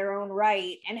successful in their own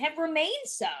right and have remained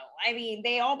so. I mean,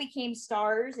 they all became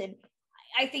stars, and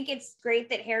I think it's great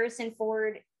that Harrison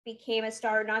Ford became a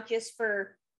star, not just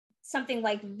for something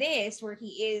like this, where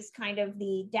he is kind of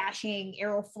the dashing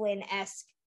Errol Flynn-esque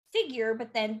figure,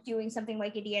 but then doing something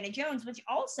like Indiana Jones, which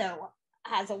also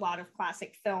has a lot of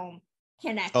classic film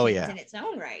connections in its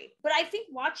own right. But I think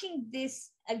watching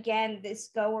this again, this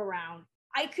go around,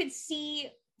 I could see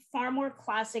far more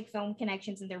classic film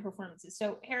connections in their performances.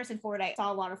 So Harrison Ford, I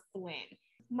saw a lot of Flynn.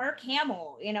 Mark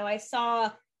Hamill, I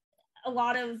saw a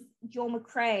lot of Joel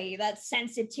McCrea, that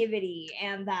sensitivity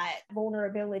and that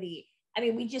vulnerability. I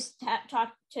mean, we just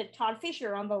talked to Todd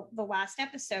Fisher on the last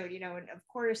episode, and of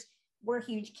course, we're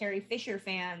huge Carrie Fisher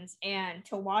fans. And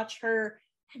to watch her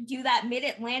do that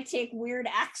mid-Atlantic weird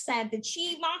accent that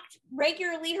she mocked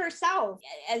regularly herself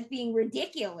as being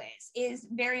ridiculous is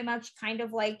very much kind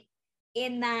of like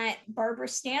in that Barbara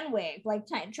Stanwyck, like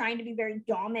trying to be very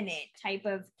dominant type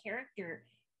of character.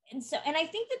 And I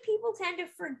think that people tend to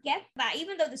forget that,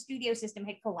 even though the studio system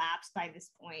had collapsed by this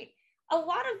point, a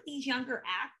lot of these younger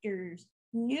actors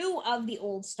knew of the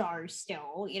old stars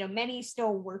still. Many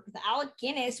still worked with Alec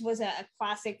Guinness, was a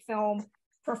classic film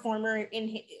performer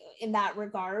in that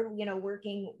regard,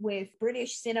 working with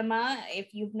British cinema.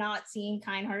 If you've not seen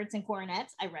Kind Hearts and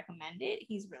Coronets, I recommend it.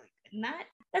 He's really good in that.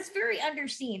 That's very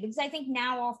underseen, because I think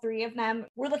now all three of them,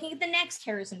 we're looking at the next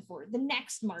Harrison Ford, the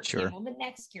next Mark Hamill, the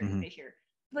next Carrie Fisher,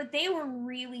 but they were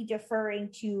really deferring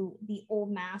to the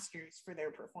old masters for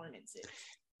their performances.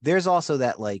 There's also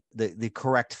that, like, the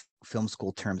correct film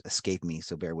school terms escape me,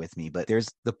 so bear with me, but there's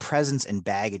the presence and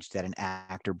baggage that an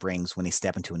actor brings when they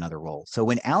step into another role. So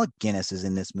when Alec Guinness is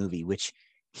in this movie, which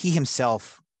he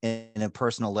himself, in a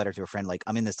personal letter to a friend, like,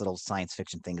 I'm in this little science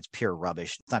fiction thing, it's pure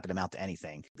rubbish, it's not going to amount to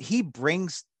anything. He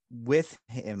brings with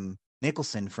him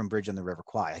Nicholson from Bridge on the River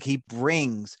Kwai. Like, he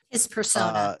brings his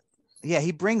persona.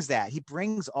 He brings that. He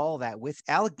brings all that with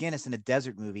Alec Guinness in a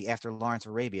desert movie after Lawrence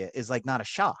of Arabia is like not a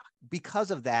shock.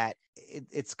 Because of that,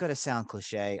 it's going to sound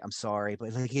cliche. I'm sorry,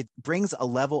 but like it brings a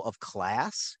level of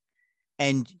class,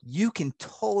 and you can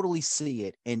totally see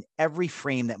it in every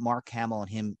frame that Mark Hamill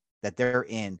and him that they're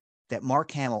in. That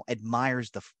Mark Hamill admires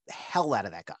the hell out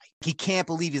of that guy. He can't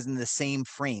believe he's in the same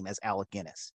frame as Alec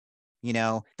Guinness.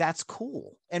 That's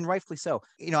cool, and rightfully so.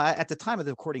 At the time of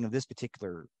the recording of this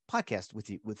particular podcast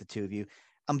with the two of you,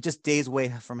 I'm just days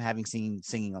away from having seen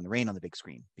Singing on the Rain on the big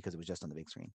screen, because it was just on the big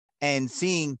screen, and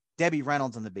seeing Debbie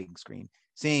Reynolds on the big screen,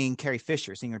 seeing Carrie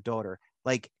Fisher, seeing her daughter.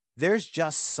 Like, there's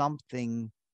just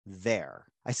something there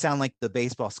I sound like the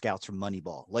baseball scouts from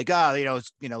Moneyball. Like,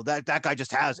 that guy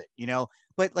just has it.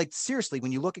 But like, seriously,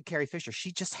 when you look at Carrie Fisher,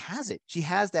 she just has it. She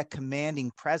has that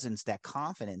commanding presence, that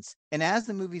confidence. And as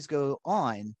the movies go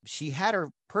on, she had her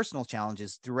personal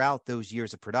challenges throughout those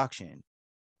years of production,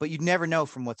 but you'd never know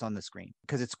from what's on the screen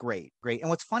because it's great. And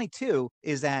what's funny too,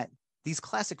 is that these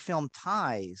classic film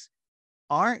ties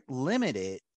aren't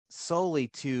limited solely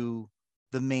to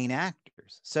the main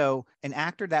actors. So an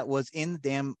actor that was in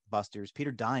Dam Busters,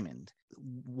 Peter Diamond,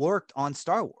 worked on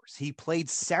Star Wars. He played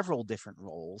several different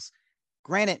roles.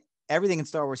 Granted, everything in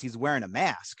Star Wars, he's wearing a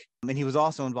mask. And he was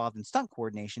also involved in stunt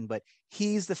coordination, but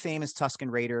he's the famous Tusken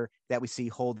Raider that we see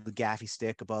hold the gaffy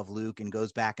stick above Luke and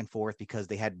goes back and forth because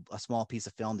they had a small piece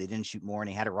of film. They didn't shoot more and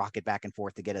they had to rocket back and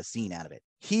forth to get a scene out of it.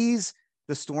 He's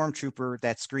the stormtrooper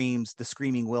that screams the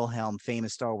screaming Wilhelm,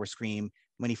 famous Star Wars scream,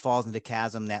 when he falls into the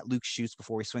chasm that Luke shoots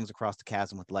before he swings across the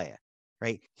chasm with Leia,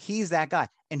 right? He's that guy.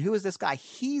 And who is this guy?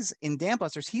 He's in Dam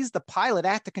Busters. He's the pilot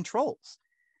at the controls.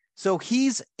 So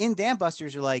he's in Dam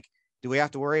Busters. You're like, do we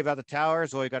have to worry about the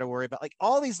towers? Or you got to worry about like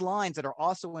all these lines that are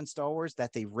also in Star Wars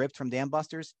that they ripped from Dam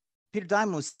Busters. Peter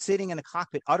Diamond was sitting in a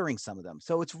cockpit uttering some of them.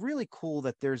 So it's really cool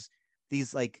that there's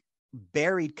these like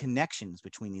buried connections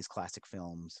between these classic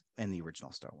films and the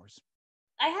original Star Wars.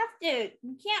 We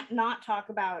can't not talk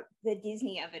about the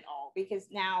Disney of it all, because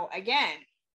now, again,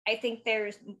 I think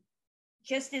there's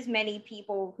just as many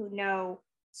people who know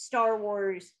Star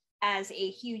Wars as a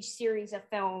huge series of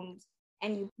films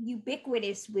and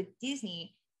ubiquitous with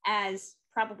Disney as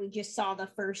probably just saw the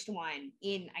first one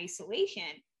in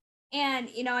isolation. And,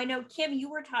 I know, Kim, you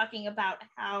were talking about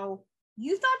how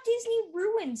you thought Disney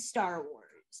ruined Star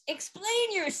Wars.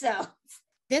 Explain yourself.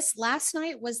 This last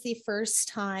night was the first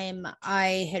time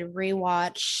I had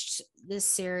rewatched this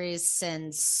series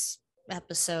since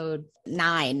episode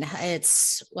 9.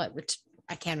 It's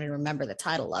I can't even remember the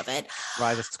title of it.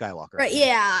 Rise of Skywalker. Right.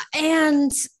 Yeah. And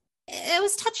it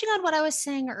was touching on what I was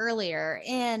saying earlier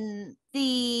in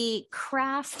the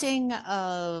crafting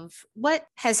of what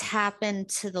has happened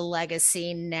to the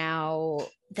legacy now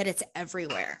that it's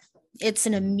everywhere. It's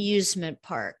an amusement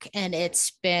park, and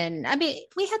it's been, I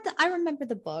remember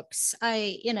the books,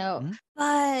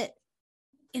 but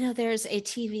there's a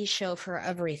TV show for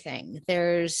everything.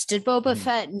 Did Boba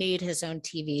Fett need his own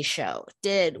TV show?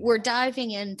 We're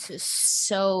diving into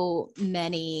so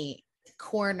many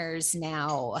corners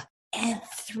now, and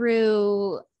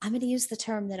I'm going to use the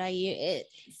term that I use,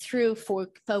 through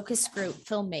focus group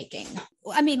filmmaking.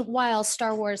 While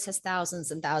Star Wars has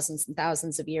thousands and thousands and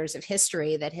thousands of years of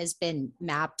history that has been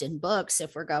mapped in books,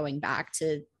 if we're going back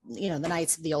to, the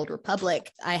Knights of the Old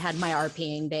Republic, I had my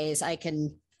RPing days. I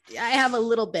have a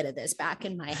little bit of this back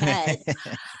in my head,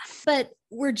 but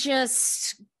we're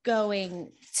just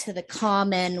going to the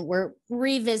common, we're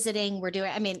revisiting, we're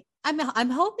doing, I'm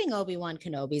hoping Obi-Wan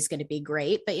Kenobi is going to be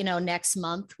great, but next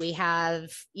month we have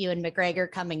Ewan McGregor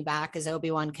coming back as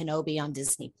Obi-Wan Kenobi on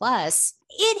Disney Plus.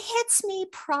 It hits me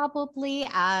probably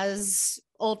as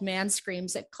old man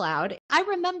screams at cloud. I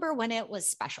remember when it was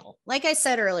special. Like I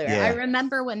said earlier, I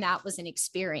remember when that was an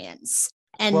experience,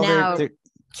 and now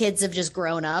kids have just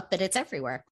grown up and it's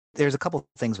everywhere. There's a couple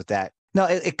things with that. No,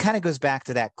 it kind of goes back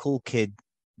to that cool kid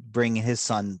bringing his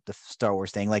son the Star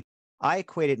Wars thing. Like, I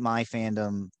equated my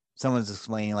fandom. Someone's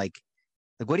explaining like,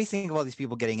 what do you think of all these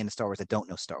people getting into Star Wars that don't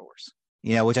know Star Wars?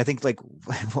 Which I think like,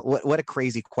 what a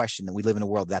crazy question that we live in a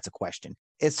world that's a question.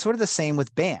 It's sort of the same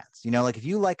with bands, like if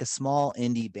you like a small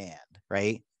indie band,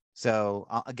 right? So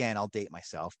again, I'll date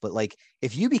myself, but like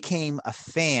if you became a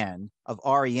fan of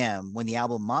REM when the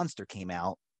album Monster came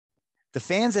out, the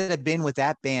fans that had been with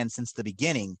that band since the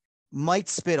beginning might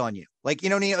spit on you. Like,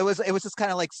 it was just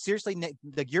kind of like, seriously,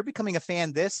 like you're becoming a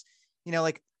fan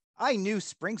like, I knew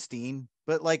Springsteen,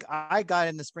 but like I got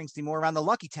into Springsteen more around the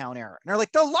Lucky Town era. And they're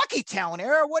like, the Lucky Town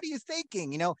era? What are you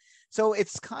thinking? So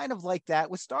it's kind of like that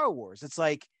with Star Wars. It's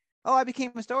like, oh, I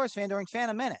became a Star Wars fan during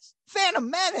Phantom Menace. Phantom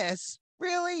Menace?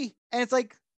 Really? And it's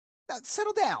like,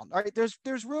 settle down. All right.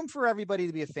 There's room for everybody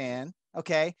to be a fan.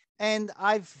 Okay. And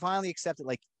I've finally accepted,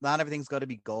 like, not everything's got to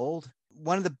be gold.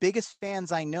 One of the biggest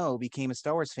fans I know became a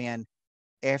Star Wars fan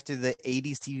after the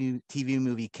 80s TV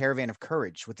movie Caravan of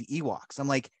Courage with the Ewoks. I'm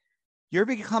like, you're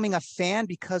becoming a fan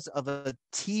because of a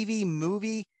TV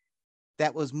movie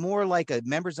that was more like a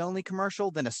members only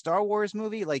commercial than a Star Wars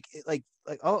movie. Like,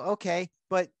 oh, okay.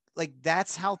 But like,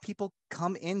 that's how people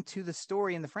come into the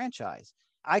story in the franchise.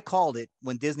 I called it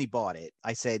when Disney bought it.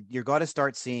 I said, you're going to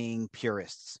start seeing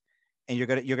purists, and you're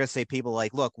going to say people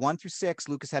like, look, 1 through 6,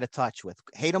 Lucas had a touch with,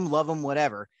 hate him, love him,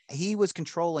 whatever. He was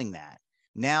controlling that.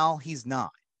 Now he's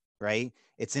not, right?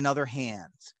 It's in other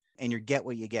hands, and you get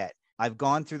what you get. I've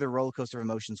gone through the roller coaster of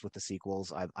emotions with the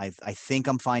sequels. I think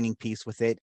I'm finding peace with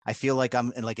it. I feel like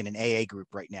I'm in an AA group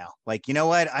right now. Like, you know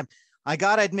what? I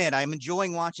gotta admit, I'm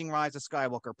enjoying watching Rise of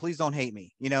Skywalker. Please don't hate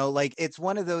me. Like it's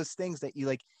one of those things that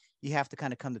you have to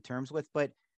kind of come to terms with.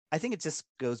 But I think it just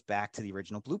goes back to the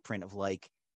original blueprint of like,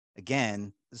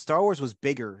 again, Star Wars was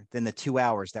bigger than the 2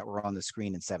 hours that were on the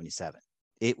screen in 77.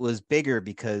 It was bigger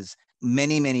because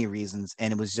many, many reasons.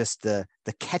 And it was just the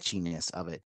catchiness of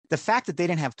it. The fact that they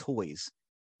didn't have toys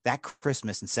that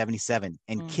Christmas in 77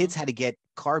 and kids had to get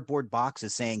cardboard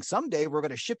boxes saying, someday we're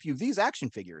going to ship you these action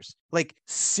figures. Like,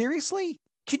 seriously?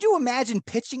 Could you imagine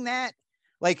pitching that?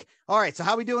 Like, all right, so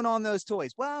how are we doing on those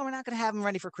toys? Well, we're not going to have them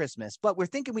ready for Christmas, but we're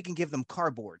thinking we can give them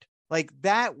cardboard. Like,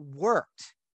 that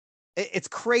worked. It's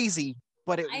crazy,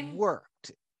 but it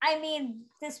worked. I mean,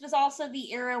 this was also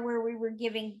the era where we were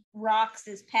giving rocks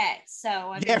as pets. So,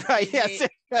 I mean, yeah, right.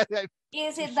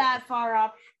 Is it that far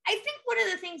off? I think one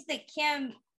of the things that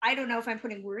Kim, I don't know if I'm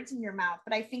putting words in your mouth,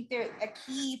 but I think they're a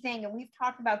key thing, and we've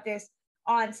talked about this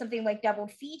on something like Double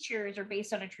Features or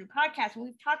Based on a True Podcast, and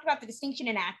we've talked about the distinction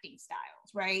in acting styles,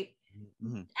 right?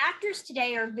 Mm-hmm. Actors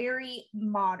today are very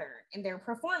modern in their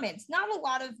performance. Not a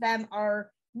lot of them are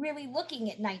really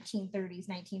looking at 1930s,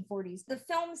 1940s, the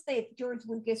films that George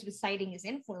Lucas was citing as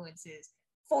influences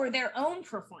for their own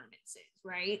performances,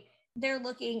 right? They're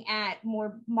looking at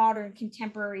more modern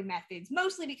contemporary methods,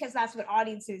 mostly because that's what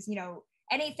audiences,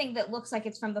 anything that looks like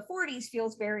it's from the 40s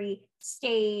feels very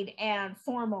staid and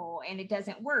formal, and it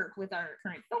doesn't work with our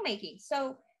current filmmaking.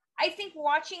 So I think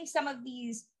watching some of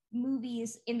these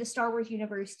movies in the Star Wars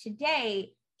universe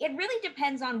today, it really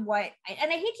depends on what,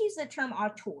 and I hate to use the term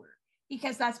auteur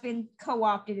because that's been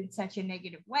co-opted in such a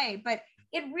negative way, but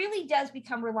it really does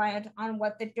become reliant on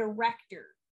what the director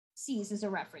sees as a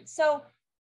reference. So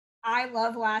I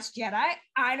love Last Jedi.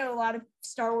 I know a lot of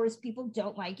Star Wars people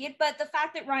don't like it, but the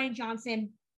fact that Rian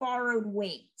Johnson borrowed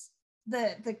Wings,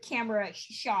 the camera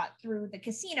shot through the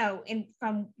casino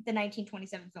from the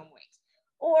 1927 film Wings,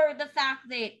 or the fact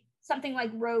that something like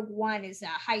Rogue One is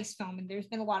a heist film, and there's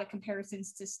been a lot of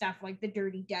comparisons to stuff like The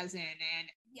Dirty Dozen and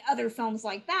other films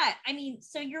like that. I mean,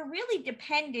 so you're really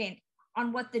dependent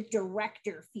on what the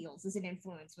director feels as an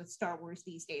influence with Star Wars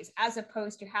these days, as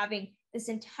opposed to having this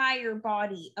entire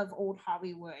body of old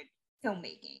Hollywood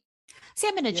filmmaking. See,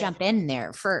 I'm going to jump in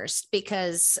there first,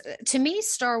 because to me,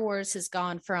 Star Wars has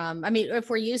gone from, if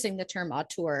we're using the term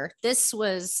auteur, this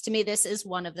is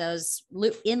one of those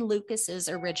in Lucas's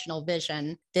original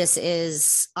vision. This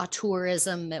is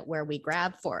auteurism where we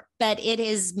grab for, but it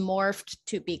is morphed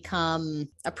to become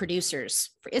a producer's.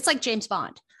 It's like James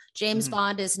Bond. James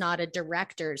Bond is not a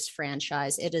director's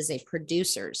franchise. It is a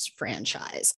producer's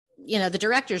franchise. The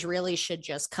directors really should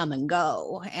just come and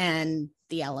go, and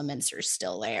the elements are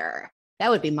still there. That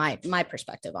would be my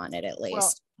perspective on it, at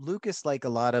least. Well, Lucas, like a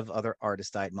lot of other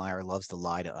artists I admire, loves to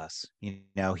lie to us.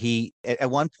 He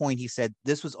at one point he said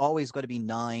this was always going to be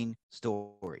 9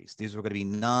 stories. These were going to be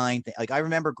 9. Like, I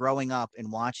remember growing up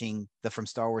and watching the From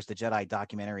Star Wars to Jedi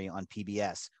documentary on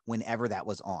PBS whenever that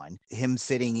was on. Him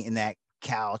sitting in that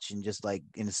couch and just like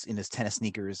in his tennis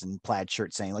sneakers and plaid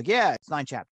shirt saying like, yeah, it's 9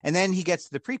 chapters. And then he gets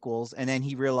to the prequels and then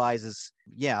he realizes,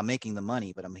 yeah, I'm making the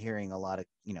money, but I'm hearing a lot of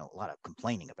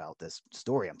complaining about this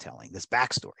story I'm telling, this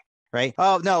backstory, right?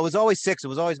 Oh no, it was always 6. It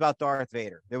was always about Darth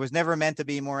Vader. There was never meant to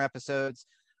be more episodes,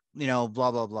 blah,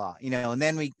 blah, blah, and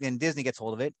then Disney gets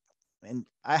hold of it. And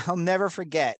I'll never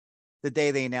forget the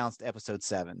day they announced episode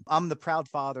 7. I'm the proud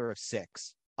father of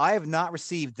 6. I have not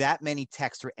received that many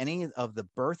texts for any of the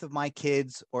birth of my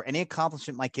kids or any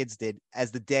accomplishment my kids did as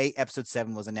the day episode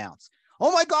 7 was announced.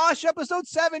 Oh my gosh, episode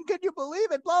 7, can you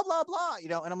believe it? Blah, blah, blah.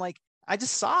 And I'm like, I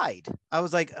just sighed. I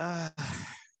was like,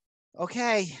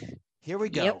 okay, here we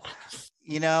go.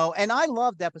 Yep. And I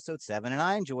loved episode 7 and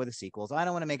I enjoy the sequels. I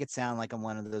don't want to make it sound like I'm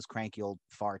one of those cranky old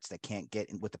farts that can't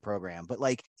get in with the program. But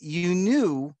like,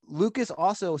 Lucas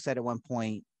also said at one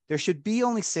point, there should be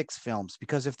only 6 films,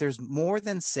 because if there's more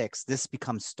than 6, this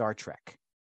becomes Star Trek.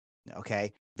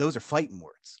 Okay. Those are fighting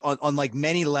words on like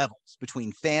many levels,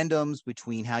 between fandoms,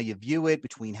 between how you view it,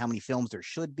 between how many films there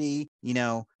should be.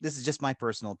 This is just my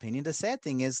personal opinion. The sad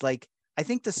thing is, like, I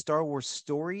think the Star Wars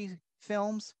story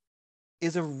films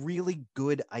is a really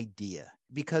good idea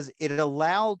because it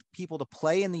allowed people to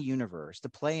play in the universe, to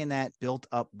play in that built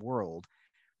up world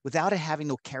without it having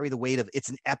to carry the weight of it's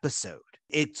an episode.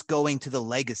 It's going to the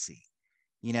legacy.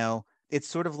 It's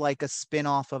sort of like a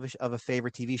spin-off of a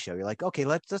favorite TV show. You're like, okay,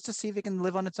 let's just see if it can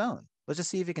live on its own. Let's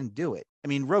just see if it can do it.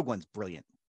 Rogue One's brilliant.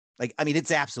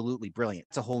 It's absolutely brilliant.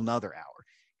 It's a whole nother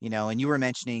hour, and you were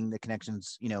mentioning the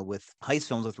connections, with heist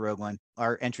films with Rogue One.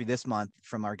 Our entry this month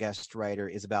from our guest writer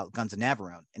is about Guns of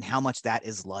Navarone and how much that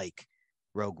is like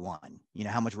Rogue One,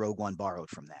 how much Rogue One borrowed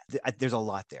from that. There's a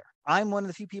lot there. I'm one of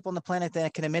the few people on the planet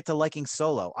that can admit to liking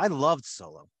Solo. I loved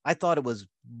Solo. I thought it was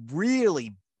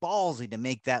really ballsy to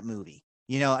make that movie.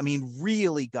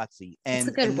 Really gutsy. It's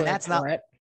a good word that's for not it.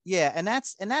 Yeah, and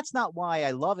that's not why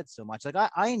I love it so much. Like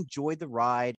I enjoyed the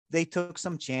ride. They took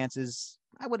some chances.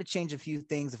 I would have changed a few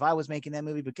things if I was making that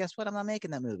movie, but guess what? I'm not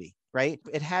making that movie, right?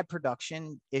 It had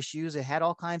production issues. It had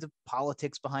all kinds of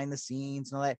politics behind the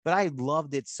scenes and all that, but I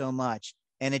loved it so much.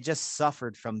 And it just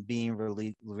suffered from being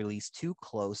released too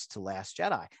close to Last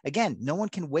Jedi. Again, no one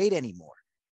can wait anymore.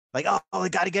 Like, oh, we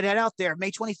got to get it out there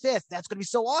May 25th. That's going to be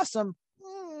so awesome.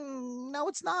 No,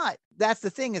 it's not. That's the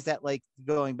thing, is that, like,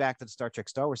 going back to the Star Trek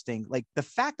Star Wars thing, like the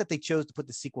fact that they chose to put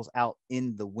the sequels out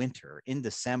in the winter, in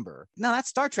December, no, that's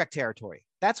Star Trek territory.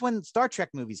 That's when Star Trek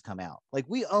movies come out. Like,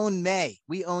 we own May,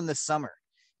 we own the summer,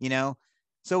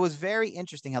 So it was very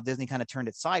interesting how Disney kind of turned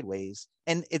it sideways.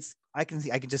 And I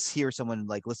can just hear someone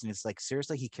like listening. It's like,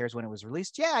 seriously, he cares when it was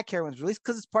released? Yeah, I care when it was released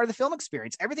because it's part of the film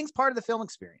experience. Everything's part of the film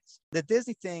experience. The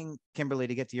Disney thing, Kimberly,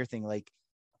 to get to your thing, like,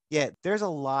 yeah, there's a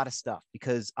lot of stuff,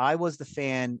 because I was the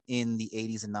fan in the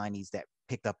 80s and 90s that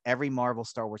picked up every Marvel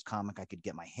Star Wars comic I could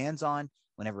get my hands on.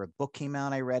 Whenever a book came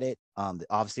out, I read it.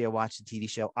 Obviously, I watched the TV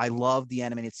show. I love the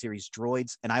animated series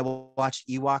Droids, and I watched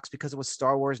Ewoks because it was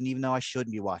Star Wars, and even though I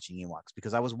shouldn't be watching Ewoks,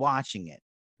 because I was watching it,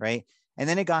 right? And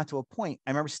then it got to a point,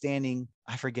 I remember standing,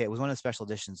 I forget, it was one of the special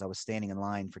editions. I was standing in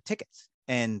line for tickets,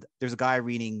 and there's a guy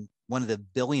reading one of the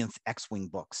billionth X-Wing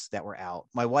books that were out.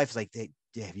 My wife's like,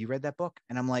 have you read that book?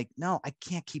 And I'm like, no, I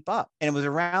can't keep up. And it was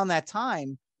around that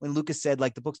time when Lucas said,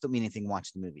 like, the books don't mean anything,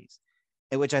 watch the movies.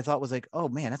 Which I thought was like, oh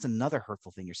man, that's another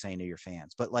hurtful thing you're saying to your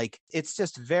fans. But like, it's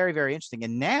just very, very interesting.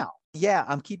 And now, yeah,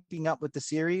 I'm keeping up with the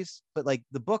series, but like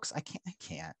the books, I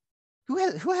can't. Who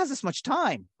has this much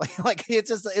time? Like it's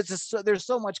just so, there's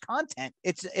so much content.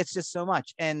 It's just so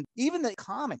much. And even the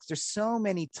comics, there's so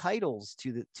many titles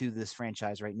to this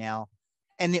franchise right now,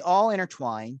 and they all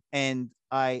intertwine. And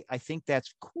I think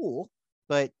that's cool,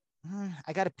 but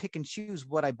I got to pick and choose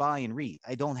what I buy and read.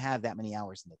 I don't have that many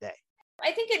hours in the day.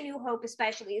 I think A New Hope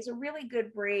especially is a really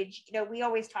good bridge. We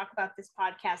always talk about this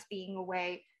podcast being a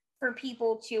way for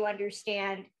people to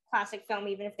understand classic film,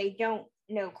 even if they don't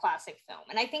know classic film.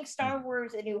 And I think Star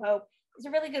Wars A New Hope is a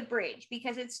really good bridge,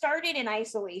 because it started in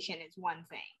isolation as one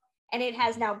thing, and it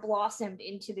has now blossomed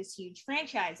into this huge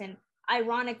franchise. And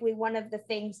ironically, one of the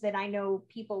things that I know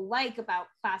people like about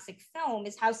classic film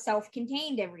is how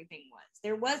self-contained everything was.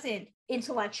 There wasn't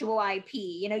intellectual IP.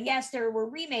 Yes, there were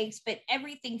remakes, but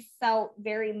everything felt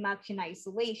very much in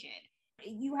isolation.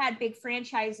 You had big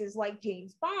franchises like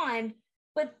James Bond,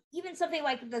 but even something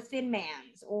like the Thin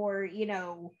Mans or,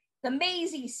 the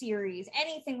Maisie series,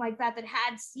 anything like that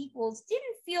had sequels,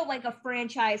 didn't feel like a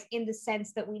franchise in the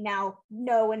sense that we now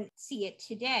know and see it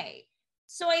today.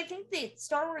 So I think that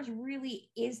Star Wars really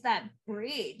is that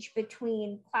bridge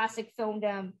between classic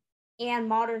filmdom and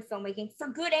modern filmmaking, for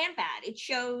good and bad. It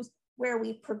shows where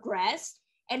we've progressed,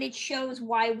 and it shows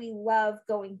why we love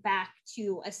going back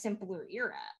to a simpler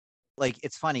era. Like,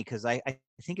 it's funny because I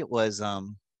think it was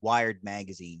Wired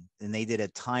magazine, and they did a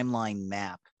timeline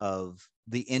map of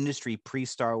the industry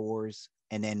pre-Star Wars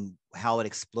and then how it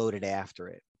exploded after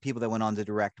it. People that went on to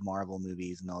direct Marvel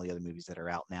movies and all the other movies that are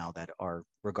out now that are,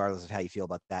 regardless of how you feel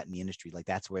about that in the industry, like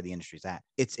that's where the industry's at.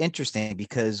 It's interesting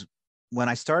because when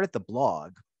I started the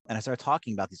blog and I started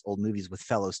talking about these old movies with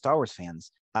fellow Star Wars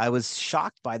fans, I was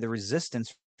shocked by the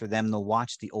resistance for them to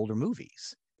watch the older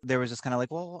movies. There was just kind of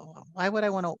like, well, why would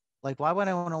I want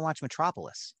to watch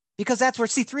Metropolis? Because that's where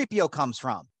C-3PO comes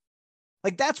from.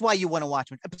 Like, that's why you want to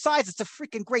watch it. Besides, it's a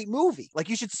freaking great movie. Like,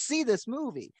 you should see this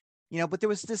movie. But there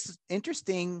was this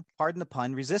interesting, pardon the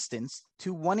pun, resistance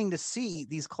to wanting to see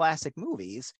these classic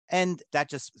movies. And that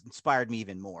just inspired me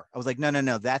even more. I was like,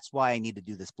 no, that's why I need to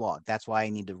do this blog. That's why I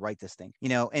need to write this thing.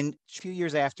 And a few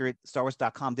years after it,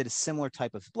 StarWars.com did a similar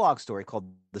type of blog story called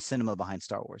The Cinema Behind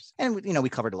Star Wars. And, we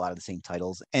covered a lot of the same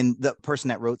titles. And the person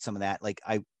that wrote some of that, like,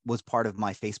 I was part of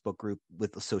my Facebook group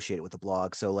associated with the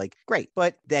blog. So, like, great.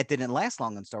 But that didn't last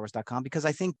long on StarWars.com, because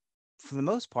I think, for the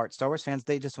most part, Star Wars fans,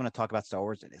 they just want to talk about Star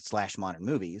Wars / modern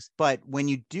movies. But when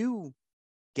you do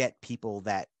get people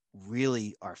that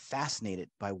really are fascinated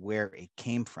by where it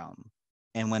came from,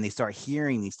 and when they start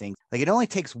hearing these things, like, it only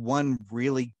takes one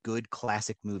really good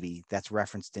classic movie that's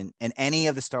referenced in any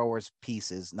of the Star Wars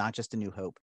pieces, not just A New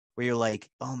Hope, where you're like,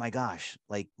 oh my gosh,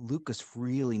 like, Lucas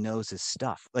really knows his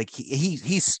stuff. Like,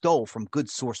 he stole from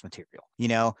good source material,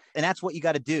 and that's what you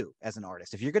got to do as an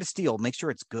artist. If you're going to steal, make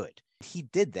sure it's good. He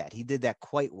did that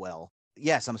quite well.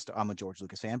 Yes, I'm a George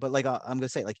Lucas fan, but, like, I'm going to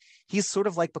say, like, he's sort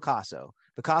of like Picasso.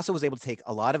 Picasso was able to take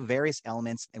a lot of various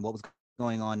elements and what was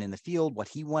going on in the field, what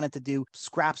he wanted to do,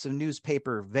 scraps of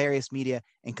newspaper, various media,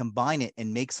 and combine it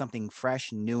and make something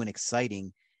fresh and new and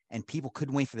exciting. And people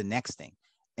couldn't wait for the next thing.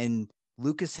 And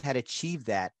Lucas had achieved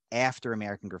that after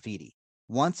American Graffiti.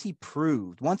 Once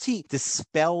he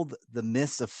dispelled the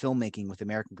myths of filmmaking with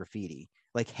American Graffiti,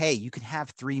 like, hey, you can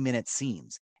have 3-minute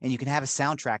scenes and you can have a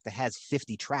soundtrack that has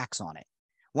 50 tracks on it.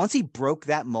 Once he broke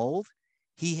that mold,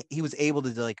 he was able to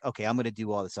do, like, okay, I'm going to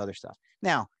do all this other stuff.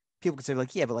 Now, people could say,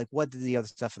 like, yeah, but like, what did the other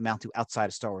stuff amount to outside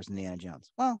of Star Wars and Indiana Jones?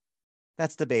 Well,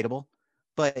 that's debatable,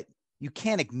 but you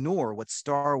can't ignore what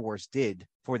Star Wars did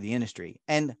for the industry.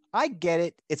 And I get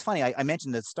it. It's funny. I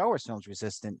mentioned that Star Wars films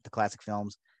resistant to classic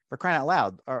films. For crying out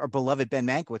loud, our beloved Ben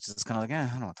Mankiewicz is kind of like, I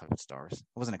don't want to talk about Star Wars.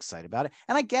 I wasn't excited about it.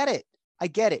 And I get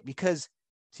it because,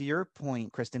 to your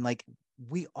point, Kristen, like,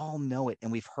 we all know it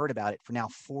and we've heard about it for now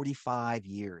 45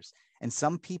 years. And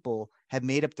some people have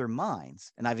made up their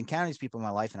minds. And I've encountered these people in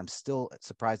my life, and I'm still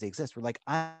surprised they exist. We're like,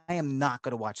 I am not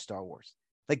going to watch Star Wars.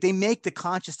 Like, they make the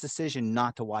conscious decision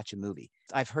not to watch a movie.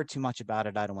 I've heard too much about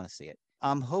it. I don't want to see it.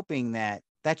 I'm hoping that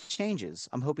changes.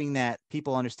 I'm hoping that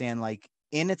people understand, like,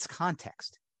 in its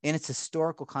context, in its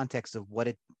historical context of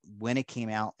when it came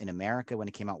out in America, when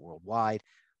it came out worldwide,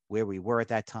 where we were at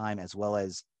that time, as well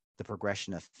as the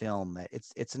progression of film, that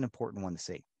it's an important one to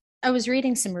see. I was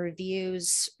reading some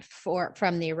reviews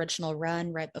from the original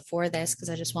run right before this because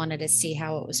I just wanted to see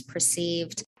how it was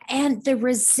perceived. And the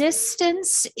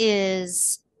resistance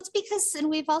it's because, and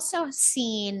we've also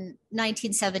seen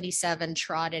 1977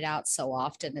 trotted out so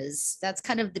often, as that's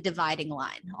kind of the dividing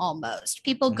line almost.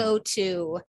 People go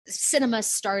to cinema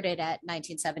started at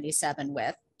 1977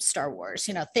 with Star Wars,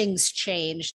 things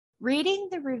changed. Reading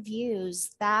the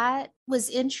reviews, that was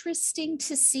interesting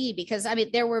to see because, I mean,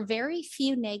 there were very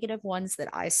few negative ones that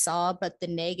I saw, but the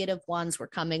negative ones were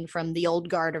coming from the old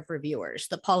guard of reviewers,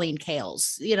 the Pauline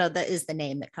Kaels, that is the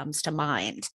name that comes to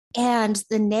mind. And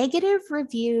the negative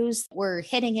reviews were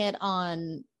hitting it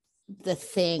on the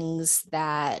things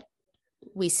that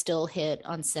we still hit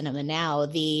on cinema now,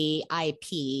 the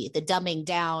IP, the dumbing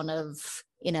down of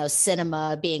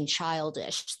cinema being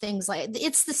childish, things like,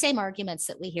 it's the same arguments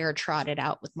that we hear trotted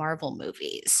out with Marvel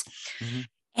movies.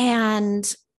 Mm-hmm.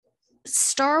 And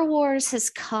Star Wars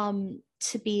has come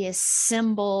to be a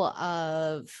symbol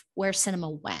of where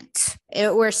cinema went,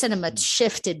 where cinema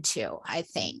shifted to, I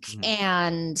think. Mm-hmm.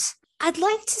 And I'd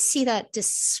like to see that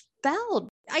dispelled.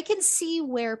 I can see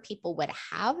where people would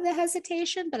have the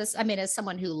hesitation, but as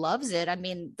someone who loves it,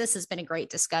 this has been a great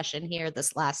discussion here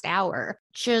this last hour,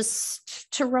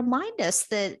 just to remind us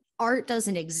that art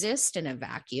doesn't exist in a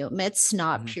vacuum. It's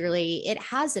not purely, it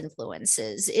has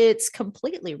influences. It's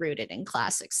completely rooted in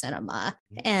classic cinema.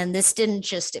 And this didn't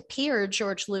just appear.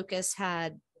 George Lucas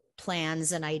had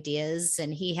plans and ideas,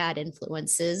 and he had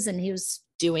influences, and he was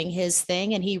doing his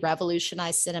thing, and he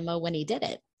revolutionized cinema when he did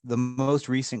it. The most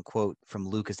recent quote from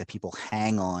Lucas that people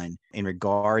hang on in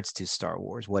regards to Star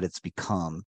Wars, what it's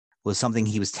become, was something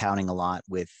he was touting a lot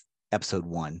with Episode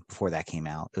 1 before that came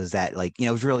out. It was that, like,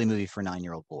 it was really a movie for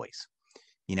 9-year-old boys.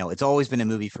 It's always been a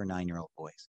movie for 9-year-old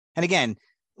boys. And again,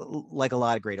 like a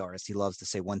lot of great artists, he loves to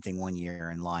say one thing one year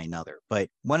and lie another. But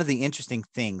one of the interesting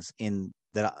things in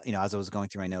that, as I was going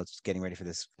through my notes, getting ready for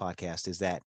this podcast, is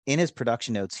that in his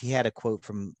production notes, he had a quote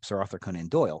from Sir Arthur Conan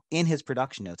Doyle in his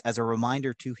production notes as a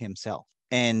reminder to himself.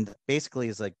 And basically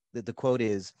is like, the quote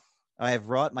is, "I have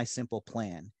wrought my simple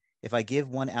plan. If I give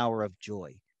 1 hour of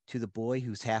joy to the boy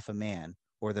who's half a man,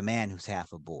 or the man who's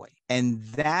half a boy." And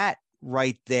that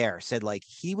right there said, like,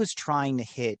 he was trying to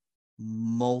hit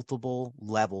multiple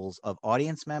levels of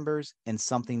audience members and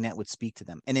something that would speak to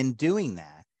them. And in doing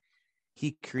that,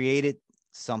 he created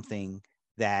something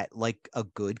that, like a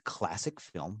good classic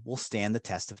film, will stand the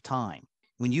test of time.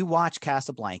 When you watch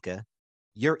Casablanca,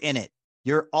 you're in it.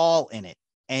 You're all in it.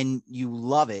 And you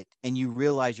love it. And you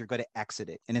realize you're going to exit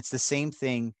it. And it's the same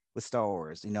thing with Star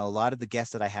Wars. A lot of the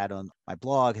guests that I had on my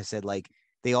blog have said, like,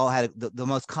 they all had the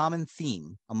most common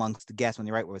theme amongst the guests when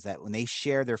they write was that when they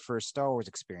shared their first Star Wars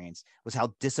experience was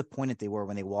how disappointed they were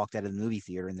when they walked out of the movie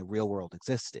theater and the real world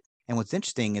existed. And what's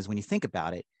interesting is when you think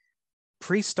about it,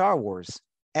 pre-Star Wars,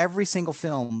 every single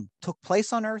film took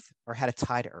place on Earth or had a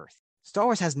tie to Earth. Star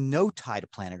Wars has no tie to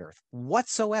planet Earth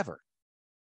whatsoever.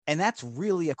 And that's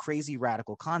really a crazy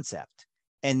radical concept.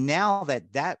 And now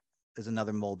that is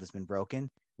another mold that's been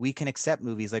broken, we can accept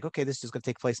movies like, okay, this is just going to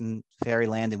take place in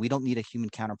fairyland and we don't need a human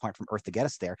counterpart from Earth to get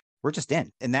us there. We're just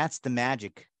in. And that's the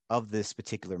magic of this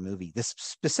particular movie. This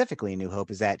specifically, A New Hope,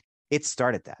 is that it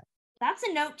started that. That's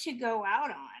a note to go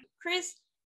out on. Chris,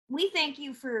 we thank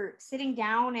you for sitting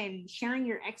down and sharing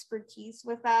your expertise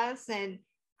with us and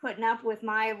putting up with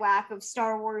my lack of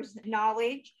Star Wars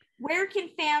knowledge. Where can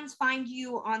fans find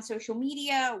you on social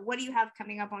media? What do you have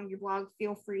coming up on your blog?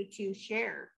 Feel free to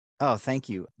share. Oh, thank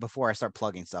you. Before I start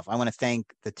plugging stuff, I want to thank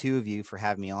the two of you for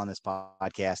having me on this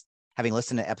podcast. Having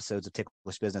listened to episodes of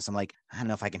Ticklish Business, I'm like, I don't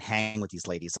know if I can hang with these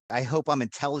ladies. I hope I'm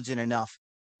intelligent enough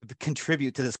to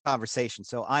contribute to this conversation.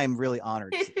 So I am really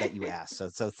honored that you asked.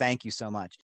 So thank you so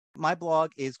much. My blog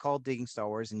is called Digging Star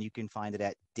Wars, and you can find it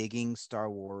at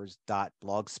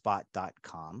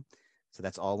diggingstarwars.blogspot.com. So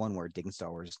that's all one word,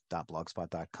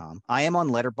 diggingstarwars.blogspot.com. I am on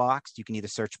Letterboxd. You can either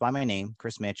search by my name,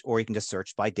 Chris Mich, or you can just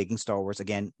search by Digging Star Wars.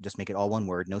 Again, just make it all one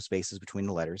word, no spaces between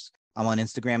the letters. I'm on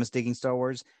Instagram as Digging Star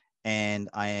Wars, and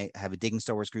I have a Digging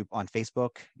Star Wars group on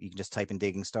Facebook. You can just type in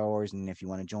Digging Star Wars, and if you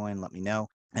want to join, let me know.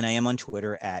 And I am on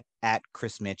Twitter at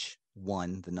Chris Mich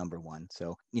 1, the number 1.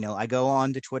 So, I go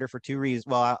on to Twitter for 2 reasons.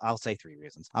 Well, I'll say 3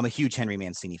 reasons. I'm a huge Henry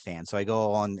Mancini fan, so I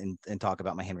go on and talk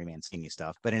about my Henry Mancini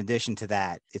stuff. But in addition to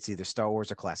that, it's either Star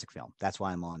Wars or classic film. That's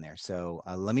why I'm on there. So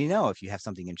let me know if you have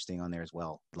something interesting on there as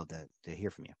well. I'd love to hear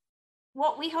from you.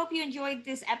 Well, we hope you enjoyed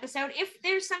this episode. If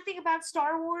there's something about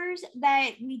Star Wars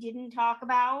that we didn't talk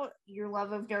about, your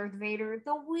love of Darth Vader,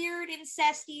 the weird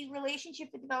incesty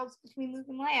relationship that develops between Luke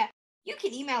and Leia, you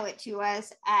can email it to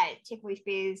us at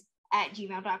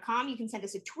ticklishbiz@gmail.com. You can send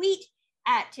us a tweet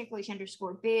at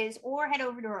ticklish_biz, or head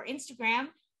over to our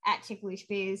Instagram at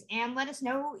ticklishbiz and let us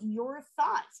know your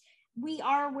thoughts. We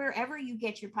are wherever you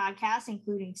get your podcasts,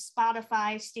 including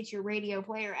Spotify, Stitcher Radio,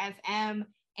 Player FM,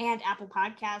 and Apple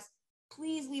Podcasts.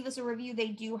 Please leave us a review. They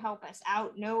do help us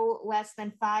out. No less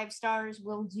than 5 stars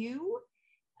will do.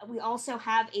 We also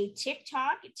have a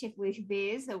TikTok, Ticklish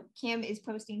Biz. So Kim is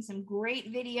posting some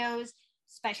great videos,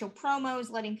 special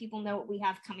promos, letting people know what we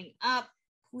have coming up.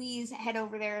 Please head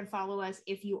over there and follow us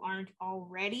if you aren't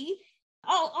already.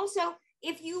 Oh, also,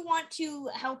 if you want to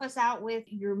help us out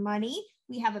with your money,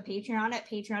 we have a Patreon at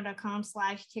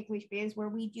patreon.com/ticklishbiz, where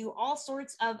we do all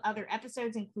sorts of other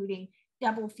episodes, including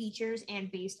double features and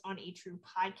based on a true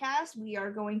podcast. We are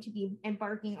going to be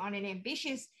embarking on an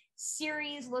ambitious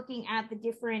series looking at the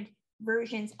different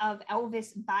versions of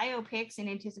Elvis biopics in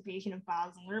anticipation of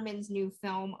Baz Luhrmann's new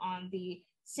film on the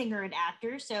singer and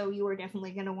actor. So you are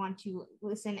definitely going to want to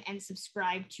listen and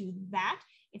subscribe to that.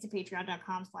 It's at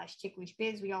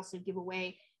patreon.com/ticklishbiz. We also give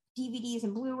away DVDs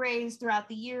and Blu-rays throughout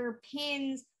the year,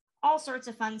 pins, all sorts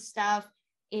of fun stuff.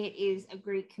 It is a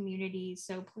great community,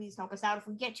 so please help us out. If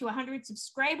we get to 100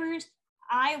 subscribers,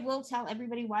 I will tell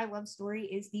everybody why Love Story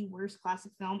is the worst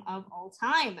classic film of all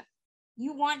time.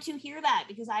 You want to hear that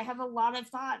because I have a lot of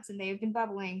thoughts and they have been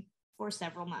bubbling for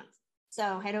several months.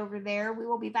 So head over there. We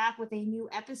will be back with a new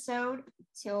episode.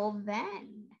 Till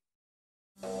then.